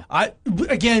 No.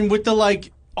 Again, with the,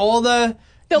 like, all the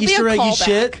There'll be a Easter eggy callback.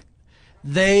 shit,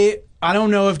 I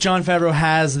don't know if Jon Favreau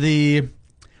has the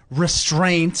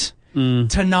restraint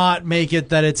to not make it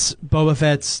that it's Boba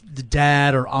Fett's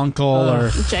dad or uncle or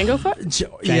Django Fett?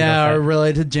 yeah, Fett. or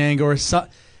related to Django or so.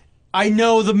 I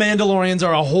know the Mandalorians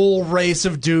are a whole race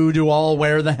of dude who all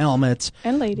wear the helmet.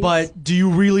 And ladies. But do you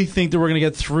really think that we're going to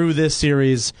get through this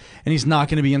series and he's not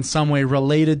going to be in some way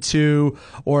related to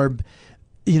or,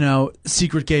 you know,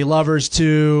 secret gay lovers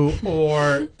to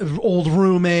or old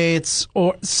roommates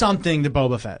or something to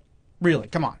Boba Fett? Really?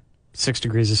 Come on. 6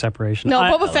 degrees of separation. No,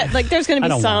 I- Boba Fett. Like, there's going I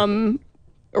to be don't some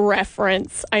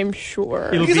reference, I'm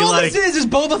sure. It'll Because be all like- this is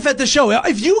Boba Fett the show.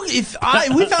 If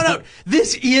we found out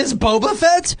this is Boba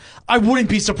Fett, I wouldn't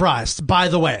be surprised. By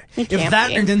the way, if can't that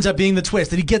be. ends up being the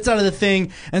twist, that he gets out of the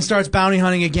thing and starts bounty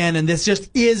hunting again, and this just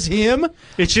is him,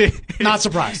 not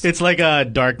surprised. It's like a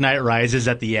Dark Knight Rises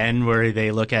at the end where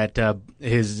they look at the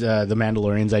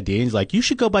Mandalorian's ID and he's like, you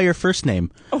should go by your first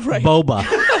name, right. Boba.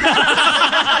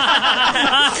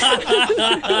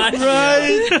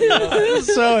 right.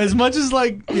 So as much as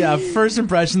first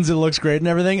impressions, it looks great and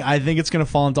everything, I think it's gonna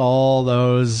fall into all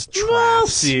those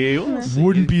traps. See.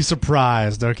 Wouldn't be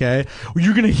surprised. Okay,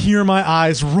 you're gonna hear my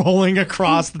eyes rolling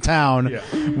across the town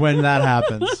when that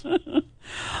happens.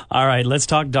 All right, let's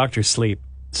talk Dr. Sleep.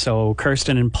 So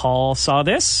Kirsten and Paul saw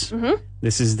this. Mm-hmm.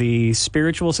 This is the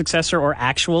spiritual successor or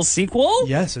actual sequel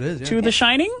Yes, it is. Yeah. to The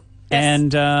Shining.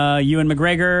 And Ewan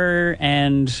McGregor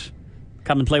and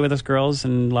Come and Play With Us Girls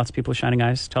and lots of people with shining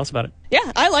eyes. Tell us about it.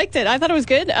 Yeah, I liked it. I thought it was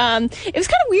good. It was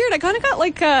kind of weird. I kind of got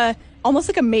like almost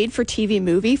like a made-for-TV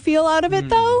movie feel out of it,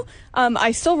 though.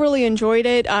 I still really enjoyed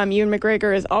it. Ewan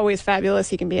McGregor is always fabulous.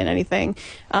 He can be in anything,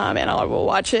 and I will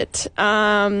watch it.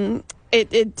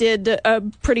 It did a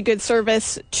pretty good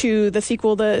service to the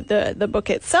sequel, the book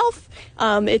itself.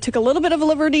 It took a little bit of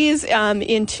liberties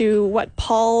into what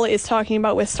Paul is talking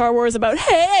about with Star Wars about,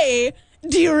 hey,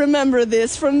 do you remember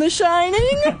this from The Shining?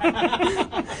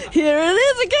 Here it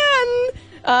is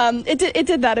again. It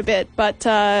did that a bit, but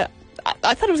I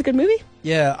thought it was a good movie.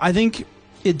 Yeah, I think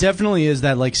it definitely is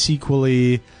that like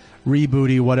sequely,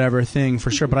 rebooty, whatever thing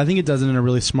for sure. But I think it does it in a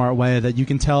really smart way that you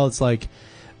can tell it's like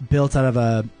built out of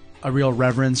a real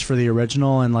reverence for the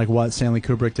original and like what Stanley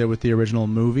Kubrick did with the original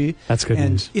movie. That's good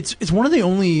and news. It's one of the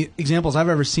only examples I've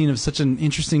ever seen of such an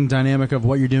interesting dynamic of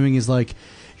what you're doing is like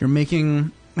you're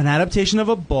making an adaptation of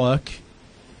a book,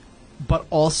 but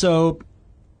also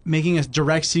making a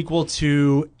direct sequel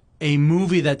to a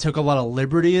movie that took a lot of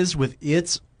liberties with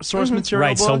its source material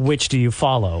Right. book. So which do you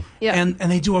follow? Yeah. And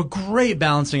they do a great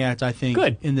balancing act, I think,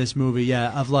 Good. in this movie.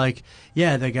 Yeah, of like,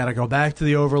 yeah, they got to go back to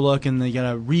the Overlook and they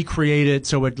got to recreate it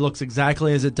so it looks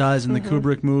exactly as it does in the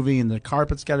Kubrick movie, and the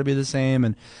carpet's got to be the same,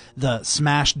 and the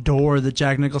smashed door that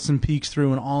Jack Nicholson peeks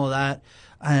through, and all of that.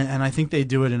 And I think they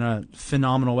do it in a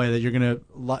phenomenal way that you're gonna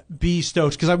be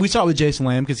stoked, because we saw it with Jason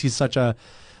Lamb because he's such a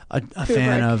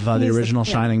fan of the original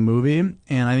Shining movie,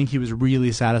 and I think he was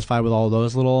really satisfied with all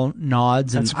those little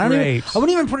nods. That's and great. I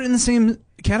wouldn't even put it in the same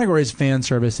category as fan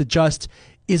service. It just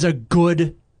is a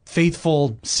good,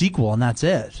 faithful sequel, and that's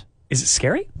it. Is it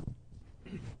scary?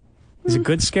 Is it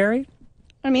good scary?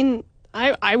 I mean,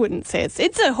 I wouldn't say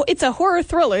it's a horror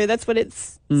thriller. That's what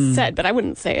it's said, but I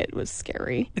wouldn't say it was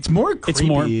scary. It's more creepy. It's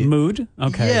more mood?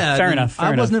 Okay. Yeah, Fair enough.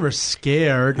 I was never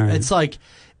scared. All right. It's like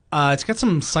it's got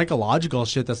some psychological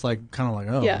shit that's like kind of like,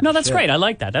 oh Yeah. No, that's shit. great. I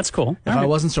like that. That's cool. If I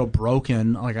wasn't so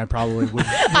broken, like I probably would.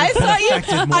 I thought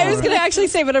I was more. going to actually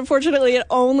say, but unfortunately, it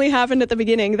only happened at the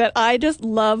beginning. That I just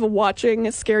love watching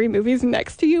scary movies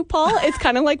next to you, Paul. It's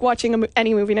kind of like watching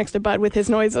any movie next to Bud with his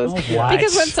noises. what?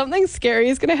 Because when something scary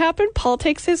is going to happen, Paul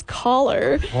takes his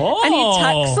collar and he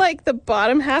tucks like the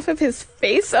bottom half of his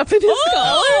face up in his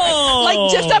collar,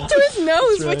 like just up to his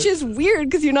nose, which is weird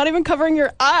because you're not even covering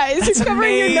your eyes. That's you're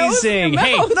covering your nose and your amazing. mouth.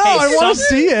 Hey, No, I want to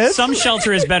some- see it. Some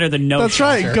shelter is better than no That's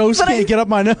shelter. right. Ghosts can't get up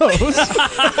my nose.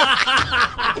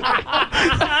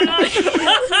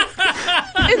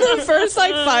 In the first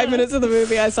like 5 minutes of the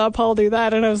movie, I saw Paul do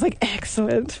that, and I was like,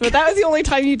 excellent. But that was the only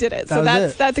time you did it, so That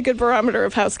was that's a good barometer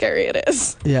of how scary it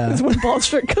is. Yeah. Is when Paul's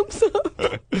shirt comes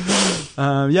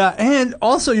up. Yeah, and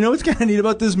also, you know what's kind of neat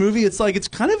about this movie? It's like it's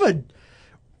kind of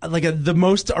the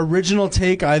most original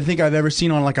take I think I've ever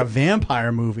seen on like a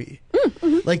vampire movie.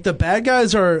 Like the bad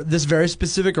guys are this very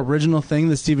specific original thing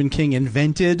that Stephen King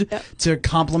invented to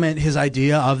complement his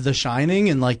idea of The Shining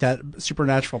and like that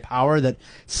supernatural power that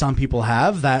some people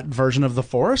have, that version of the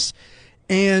Force.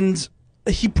 And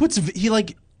he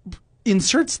like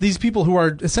inserts these people who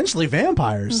are essentially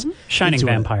vampires. Shining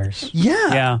into it. vampires.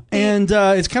 Yeah. Yeah. And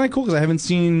it's kind of cool because I haven't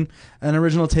seen an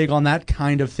original take on that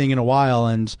kind of thing in a while.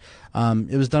 And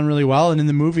it was done really well. And in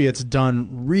the movie, it's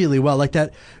done really well. Like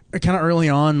that kind of early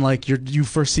on, like you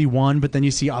first see one, but then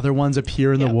you see other ones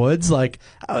appear in the woods. Like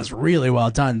that was really well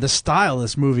done. The style of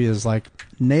this movie is like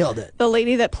nailed it. The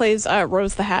lady that plays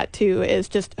Rose the Hat too is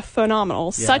just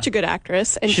phenomenal. Such a good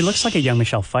actress, and She looks like a young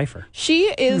Michelle Pfeiffer. she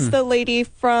is the lady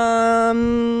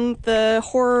from the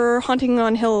horror Haunting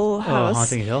on Hill House.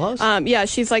 Haunting Hill House? Yeah,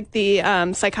 she's like the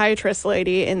psychiatrist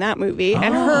lady in that movie,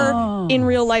 and her in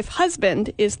real life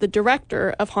husband is the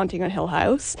director of Haunting on Hill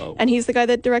House, and he's the guy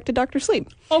that directed Dr. Sleep.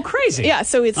 Oh, crazy. Yeah,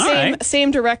 so it's All same right.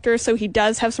 same director, so he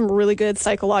does have some really good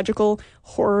psychological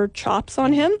horror chops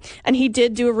on him, and he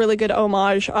did do a really good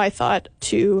homage, I thought,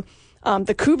 to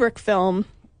the Kubrick film,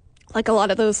 like a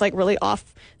lot of those like really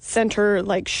off center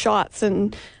like shots,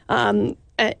 and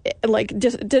like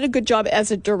just did a good job as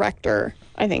a director,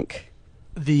 I think.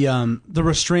 The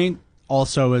restraint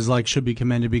also is like should be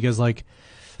commended because like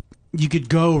you could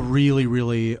go really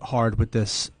really hard with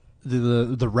this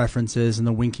the references and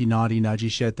the winky naughty nudgy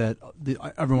shit that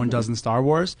everyone does in Star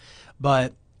Wars,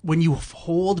 but when you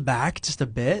hold back just a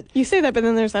bit, You say that, but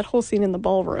then there's that whole scene in the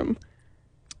ballroom.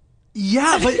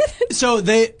 yeah, but so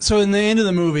in the end of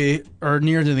the movie or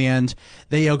near to the end,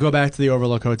 they'll go back to the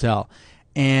Overlook Hotel,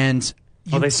 and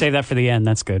Oh, they save that for the end.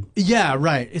 That's good. yeah,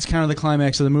 right. It's kind of the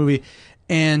climax of the movie.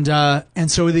 And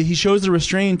so he shows the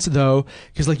restraint, though,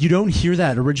 because like you don't hear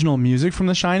that original music from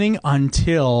The Shining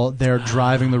until they're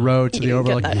driving the road to the You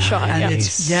get Overlook. that shot, and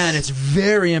yeah. and it's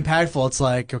very impactful. It's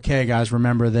like, okay, guys,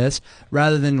 remember this,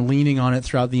 rather than leaning on it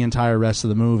throughout the entire rest of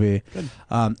the movie.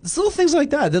 It's little things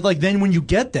like that. That like then when you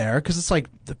get there, because it's like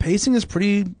the pacing is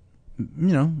pretty,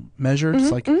 measured.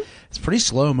 It's like it's a pretty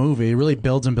slow movie. It really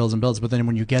builds and builds and builds. But then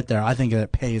when you get there, I think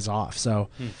it pays off. So.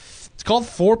 It's called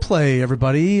Foreplay,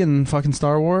 everybody, in fucking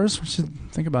Star Wars. We should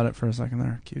think about it for a second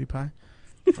there, cutie pie.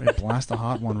 Before you blast a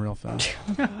hot one real fast.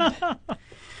 Hot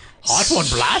one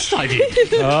blast, I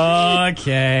did.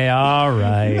 Okay, all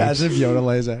right. As if Yoda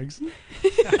lays eggs.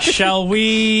 Shall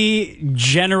we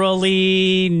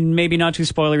generally, maybe not too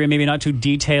spoilery, maybe not too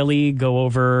detaily, go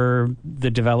over the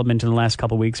development in the last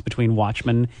couple weeks between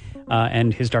Watchmen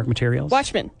and his Dark Materials?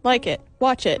 Watchmen, like it,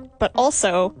 watch it, but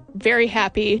also very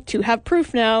happy to have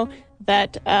proof now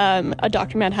that a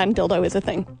Dr. Manhattan dildo is a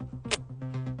thing.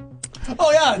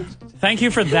 Oh, yeah. Thank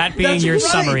you for that being That's your right.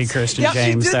 summary, Kristen Yep, she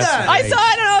James. did That's that. I great. saw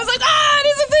it and I was like, it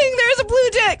is a thing. There's a blue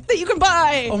dick that you can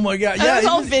buy. Oh, my God. And Yeah. it was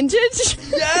all even- vintage.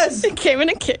 Yes. It came in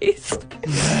a case.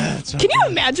 Can you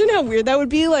imagine how weird that would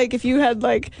be? Like if you had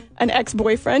like an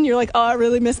ex-boyfriend, you're like, oh, I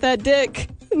really miss that dick.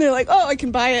 And they're like, oh, I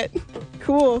can buy it.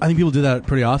 Cool. I think people do that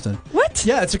pretty often. What?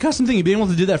 Yeah, it's a custom thing. You've been able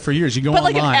to do that for years. You go But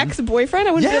online. like an ex-boyfriend,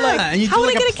 I wouldn't be like, and you how do would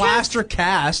like I get a a plaster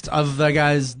cast of the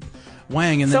guy's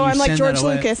wang, and then So you I'm like send George that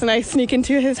away. Lucas, and I sneak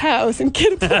into his house and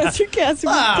get a plaster cast of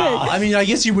his Wow. dick. I mean, I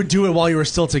guess you would do it while you were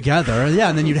still together. Yeah,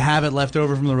 and then you'd have it left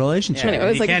over from the relationship. And it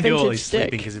was you like a can't do it while vintage he's sleeping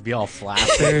stick. because it'd be all flat.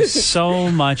 There's so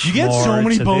much. You get more so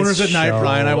many to boners this at night, show.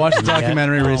 Brian. I watched a Yeah.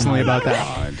 documentary Oh recently my about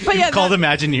that. But yeah, Called that,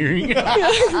 Imagineering.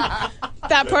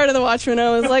 that part of the Watchmen,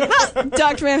 I was like,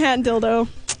 Dr. Manhattan dildo.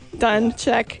 Done.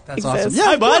 Check. That's Exists. awesome.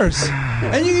 Yeah, of course.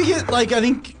 And you can get, like, I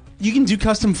think you can do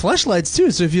custom fleshlights,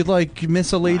 too. So if you'd, like,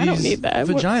 miss a lady's I don't need that.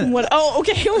 vagina. What, oh,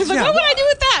 okay. I was like, Yeah. what would I do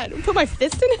with that? Put my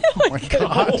fist in it? Oh, my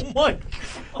God. Oh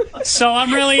my. So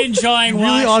I'm really enjoying You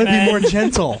really Watchmen. ought to be more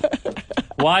gentle.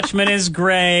 Watchmen is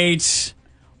great.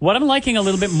 What I'm liking a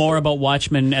little bit more about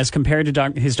Watchmen as compared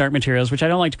to his Dark Materials, which I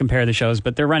don't like to compare the shows,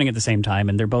 but they're running at the same time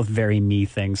and they're both very me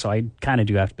things, so I kind of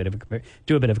do have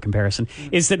do a bit of a comparison,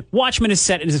 is that Watchmen is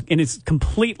set in its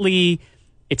completely...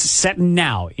 It's set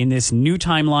now in this new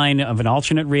timeline of an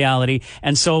alternate reality.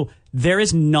 And so there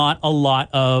is not a lot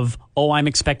of, oh, I'm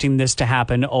expecting this to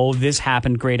happen. Oh, this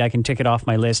happened. Great. I can tick it off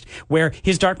my list. Where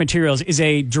his Dark Materials is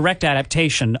a direct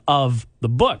adaptation of the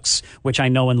books, which I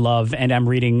know and love and am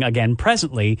reading again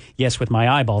presently. Yes, with my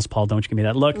eyeballs, Paul, don't you give me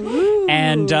that look. Ooh.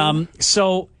 And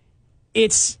so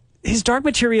it's his Dark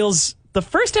Materials. The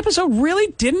first episode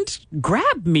really didn't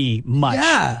grab me much.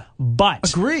 Yeah. But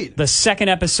Agreed. the second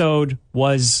episode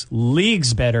was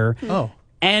leagues better. Oh.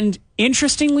 And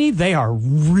interestingly, they are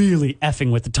really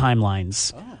effing with the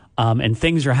timelines. And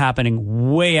things are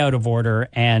happening way out of order.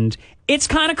 And it's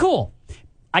kind of cool.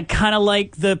 I kind of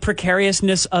like the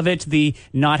precariousness of it, the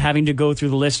not having to go through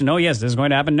the list and, oh, yes, this is going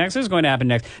to happen next, this is going to happen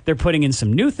next. They're putting in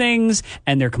some new things,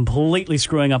 and they're completely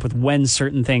screwing up with when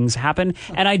certain things happen.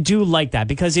 And I do like that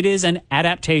because it is an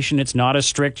adaptation. It's not a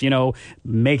strict,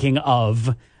 making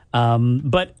of.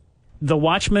 But the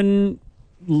Watchmen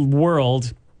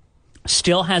world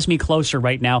still has me closer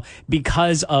right now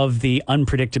because of the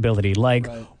unpredictability. Like,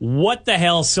 what the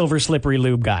hell, Silver Slippery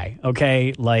Lube guy?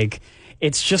 Okay, like...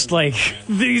 It's just like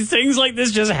these things like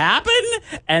this just happen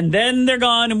and then they're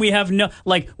gone and we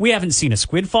haven't seen a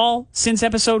squid fall since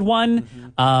episode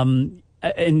 1.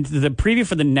 And the preview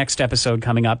for the next episode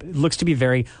coming up looks to be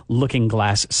very Looking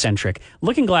Glass centric.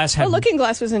 Looking Glass had... Looking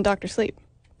Glass was in Dr. Sleep,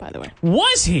 by the way.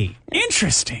 Was he?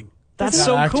 Interesting. That's That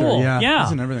so actor, cool. yeah.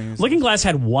 He's in everything. Looking Glass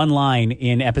had one line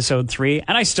in episode 3,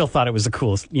 and I still thought it was the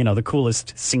coolest, the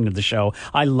coolest scene of the show.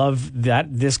 I love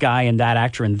this guy and that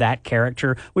actor and that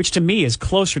character, which to me is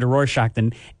closer to Rorschach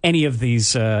than any of these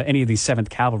 7th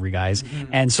Cavalry guys.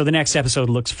 Mm-hmm. And so the next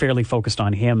episode looks fairly focused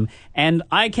on him, and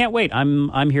I can't wait.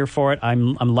 I'm here for it.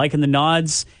 I'm liking the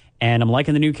nods. And I'm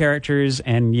liking the new characters,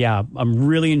 and yeah, I'm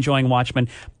really enjoying Watchmen.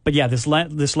 But yeah, this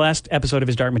last episode of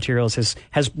his Dark Materials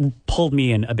has pulled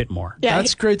me in a bit more. Yeah,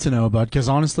 That's great to know about because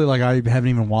honestly, like I haven't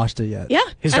even watched it yet. Yeah,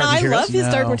 His and Dark I Materials? love his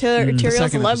Dark No. Materials.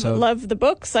 second episode. Love the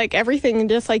books, like everything,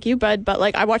 just like you, bud. But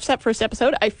like I watched that first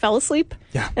episode, I fell asleep.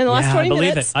 Yeah. In the last Yeah, 20 I believe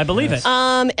minutes. I believe it.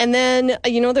 And then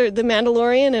the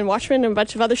Mandalorian and Watchmen and a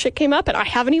bunch of other shit came up, and I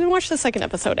haven't even watched the second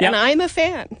episode, Yep. and I'm a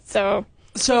fan. So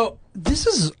this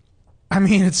is, I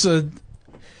mean, it's a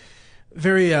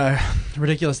very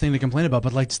ridiculous thing to complain about,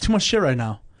 but like it's too much shit right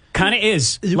now. Kind of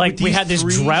is. With Like we these had this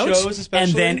 3 drought, shows especially?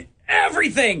 and then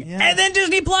everything, and then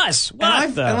Disney Plus.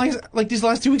 What the? And like these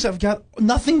last 2 weeks, I've got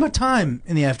nothing but time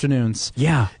in the afternoons.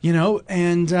 Yeah.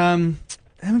 And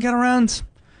I haven't got around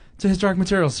to his Dark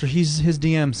Materials or his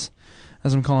DMs,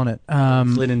 as I'm calling it.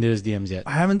 Slid into his DMs yet.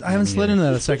 I haven't slid into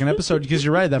that second episode because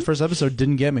you're right. That first episode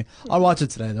didn't get me. I'll watch it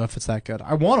today though if it's that good.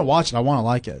 I want to watch it. I want to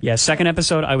like it. Yeah, second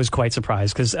episode, I was quite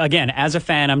surprised because, again, as a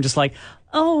fan, I'm just like,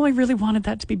 oh, I really wanted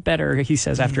that to be better, he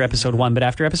says after episode 1. But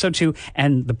after episode 2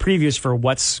 and the previews for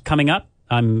what's coming up,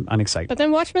 I'm excited. but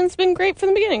then Watchmen's been great from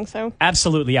the beginning. So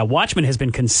Absolutely, yeah. Watchmen has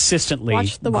been consistently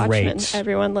watch the great. Watchmen,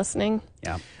 everyone listening.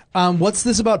 Yeah. What's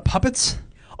this about puppets?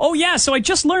 Oh, yeah. So I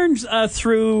just learned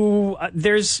through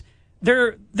there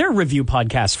are review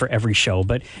podcasts for every show,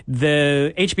 but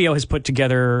the HBO has put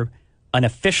together an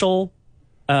official.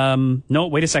 No,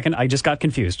 wait a second. I just got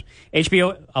confused.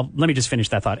 HBO. Let me just finish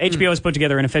that thought. HBO has put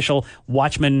together an official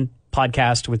Watchmen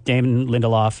podcast with Damon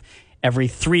Lindelof. Every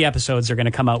 3 episodes they're going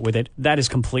to come out with it. That is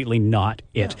completely not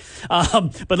it.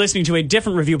 But listening to a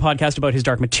different review podcast about his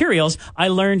Dark Materials, I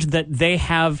learned that they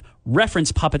have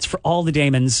reference puppets for all the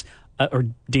demons, or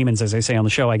demons as they say on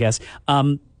the show, I guess,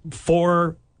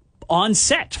 for on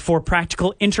set for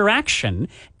practical interaction.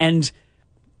 And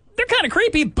they're kind of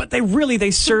creepy, but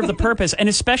they serve the purpose, and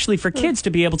especially for kids to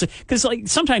be able to, because like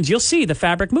sometimes you'll see the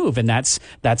fabric move, and that's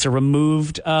a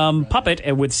removed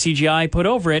puppet with CGI put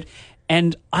over it,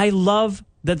 and I love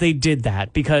that they did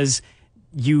that because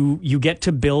you get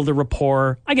to build a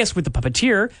rapport, I guess, with the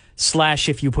puppeteer /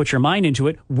 if you put your mind into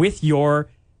it, with your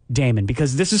Damon,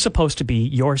 because this is supposed to be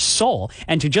your soul,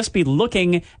 and to just be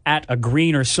looking at a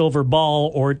green or silver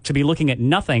ball or to be looking at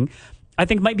nothing, I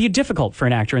think might be difficult for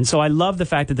an actor. And so I love the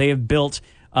fact that they have built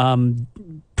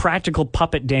practical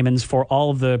puppet Damons for all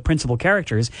of the principal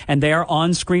characters, and they are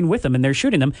on screen with them, and they're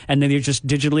shooting them, and then they just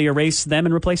digitally erase them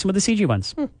and replace them with the CG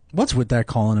ones. What's with that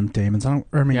calling them demons?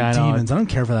 Demons. I don't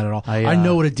care for that at all. I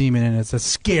know what a demon is. It's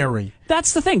scary.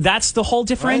 That's the thing. That's the whole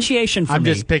differentiation for me. I'm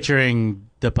just picturing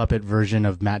the puppet version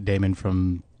of Matt Damon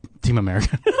from Team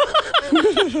America.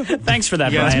 Thanks for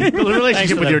that, Brian. The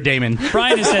relationship with your Damon.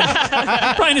 Brian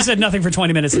has said nothing for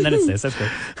 20 minutes, and then it's this. That's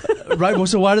great. Right. Well,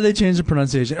 so why do they change the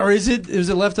pronunciation? Or is it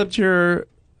left up to your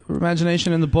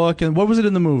imagination in the book? And what was it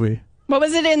in the movie? What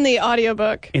was it in the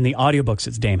audiobook? In the audiobooks,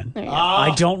 it's Damon.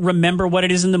 I don't remember what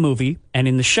it is in the movie, and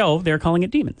in the show, they're calling it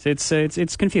demons.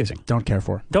 It's confusing. Don't care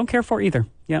for. Don't care for either.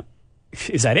 Yeah.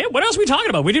 Is that it? What else are we talking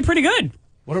about? We did pretty good.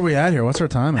 What are we at here? What's our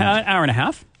time? Hour and a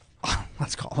half.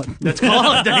 Let's call it.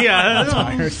 Yeah.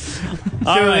 Tired. So,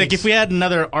 like, if we had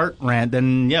another art rant,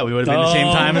 then yeah, we would have been the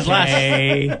same time as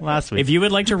last week. If you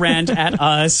would like to rant at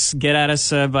us, get at us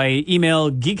by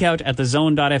email,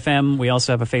 geekout@thezone.fm. We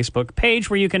also have a Facebook page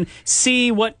where you can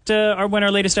see when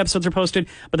our latest episodes are posted.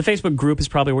 But the Facebook group is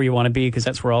probably where you want to be, because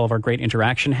that's where all of our great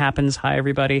interaction happens. Hi,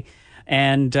 everybody.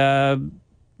 And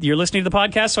you're listening to the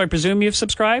podcast, so I presume you've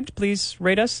subscribed. Please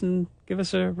rate us and give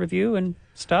us a review and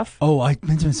stuff. Oh, I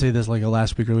meant to say this like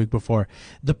last week or the week before.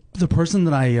 The person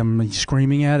that I am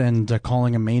screaming at and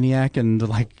calling a maniac and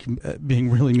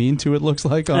being really mean to, it looks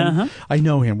like. I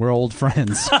know him. We're old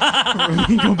friends.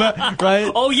 We go back, right?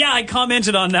 Oh yeah, I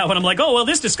commented on that one. I'm like, oh well,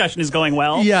 this discussion is going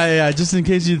well. Yeah. Just in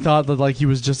case you thought that he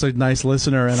was just a nice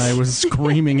listener and I was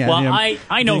screaming at him. Well,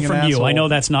 I know from you. I know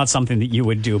that's not something that you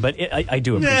would do, but I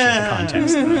do appreciate the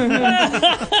context.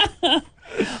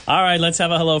 All right, let's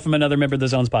have a hello from another member of the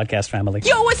Zones podcast family.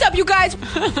 Yo, what's up, you guys?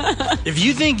 If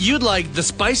you think you'd like the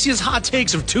spiciest hot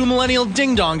takes of two millennial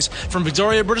ding-dongs from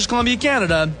Victoria, British Columbia,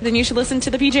 Canada, then you should listen to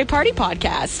the PJ Party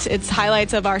podcast. It's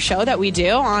highlights of our show that we do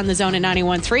on the Zone at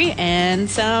 91.3 and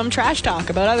some trash talk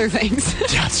about other things.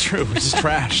 Yeah, it's true. It's just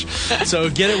trash. So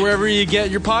get it wherever you get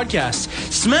your podcasts.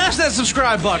 Smash that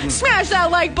subscribe button. Smash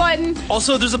that like button.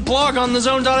 Also, there's a blog on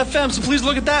thezone.fm, so please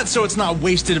look at that so it's not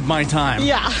wasted of my time.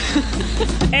 Yeah.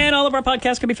 And all of our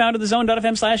podcasts can be found at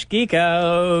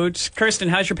thezone.fm/geekout. Kirsten,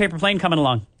 how's your paper plane coming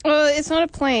along? It's not a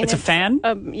plane. It's a fan?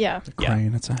 Yeah. It's a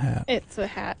crane. It's a hat. It's a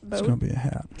hat boat. It's going to be a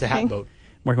hat. It's a hat boat.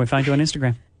 Where can we find you on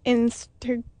Instagram?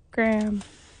 Instagram.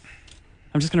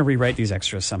 I'm just going to rewrite these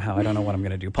extras somehow. I don't know what I'm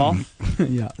going to do. Paul?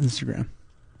 Yeah, Instagram.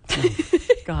 Oh,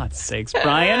 God's sakes.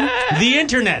 Brian? The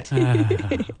internet.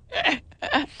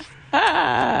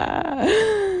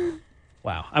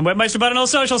 Wow. I'm Webmeister Button on all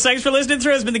socials. Thanks for listening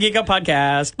through. It's been the Geek Out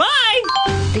Podcast. Bye!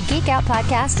 The Geek Out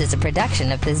Podcast is a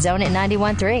production of The Zone at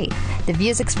 91.3. The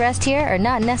views expressed here are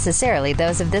not necessarily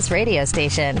those of this radio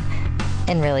station.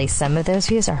 And really, some of those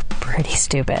views are pretty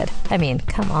stupid. I mean,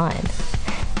 come on.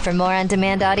 For more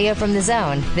on-demand audio from The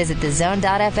Zone, visit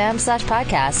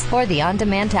thezone.fm/podcast or the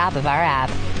on-demand tab of our app.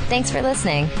 Thanks for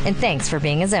listening, and thanks for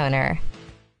being a Zoner.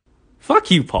 Fuck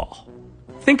you, Paul.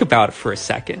 Think about it for a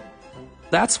second.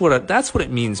 That's what it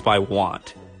means by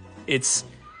want. It's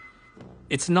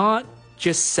not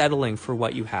just settling for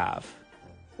what you have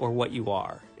or what you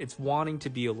are. It's wanting to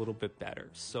be a little bit better.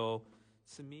 So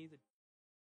to me,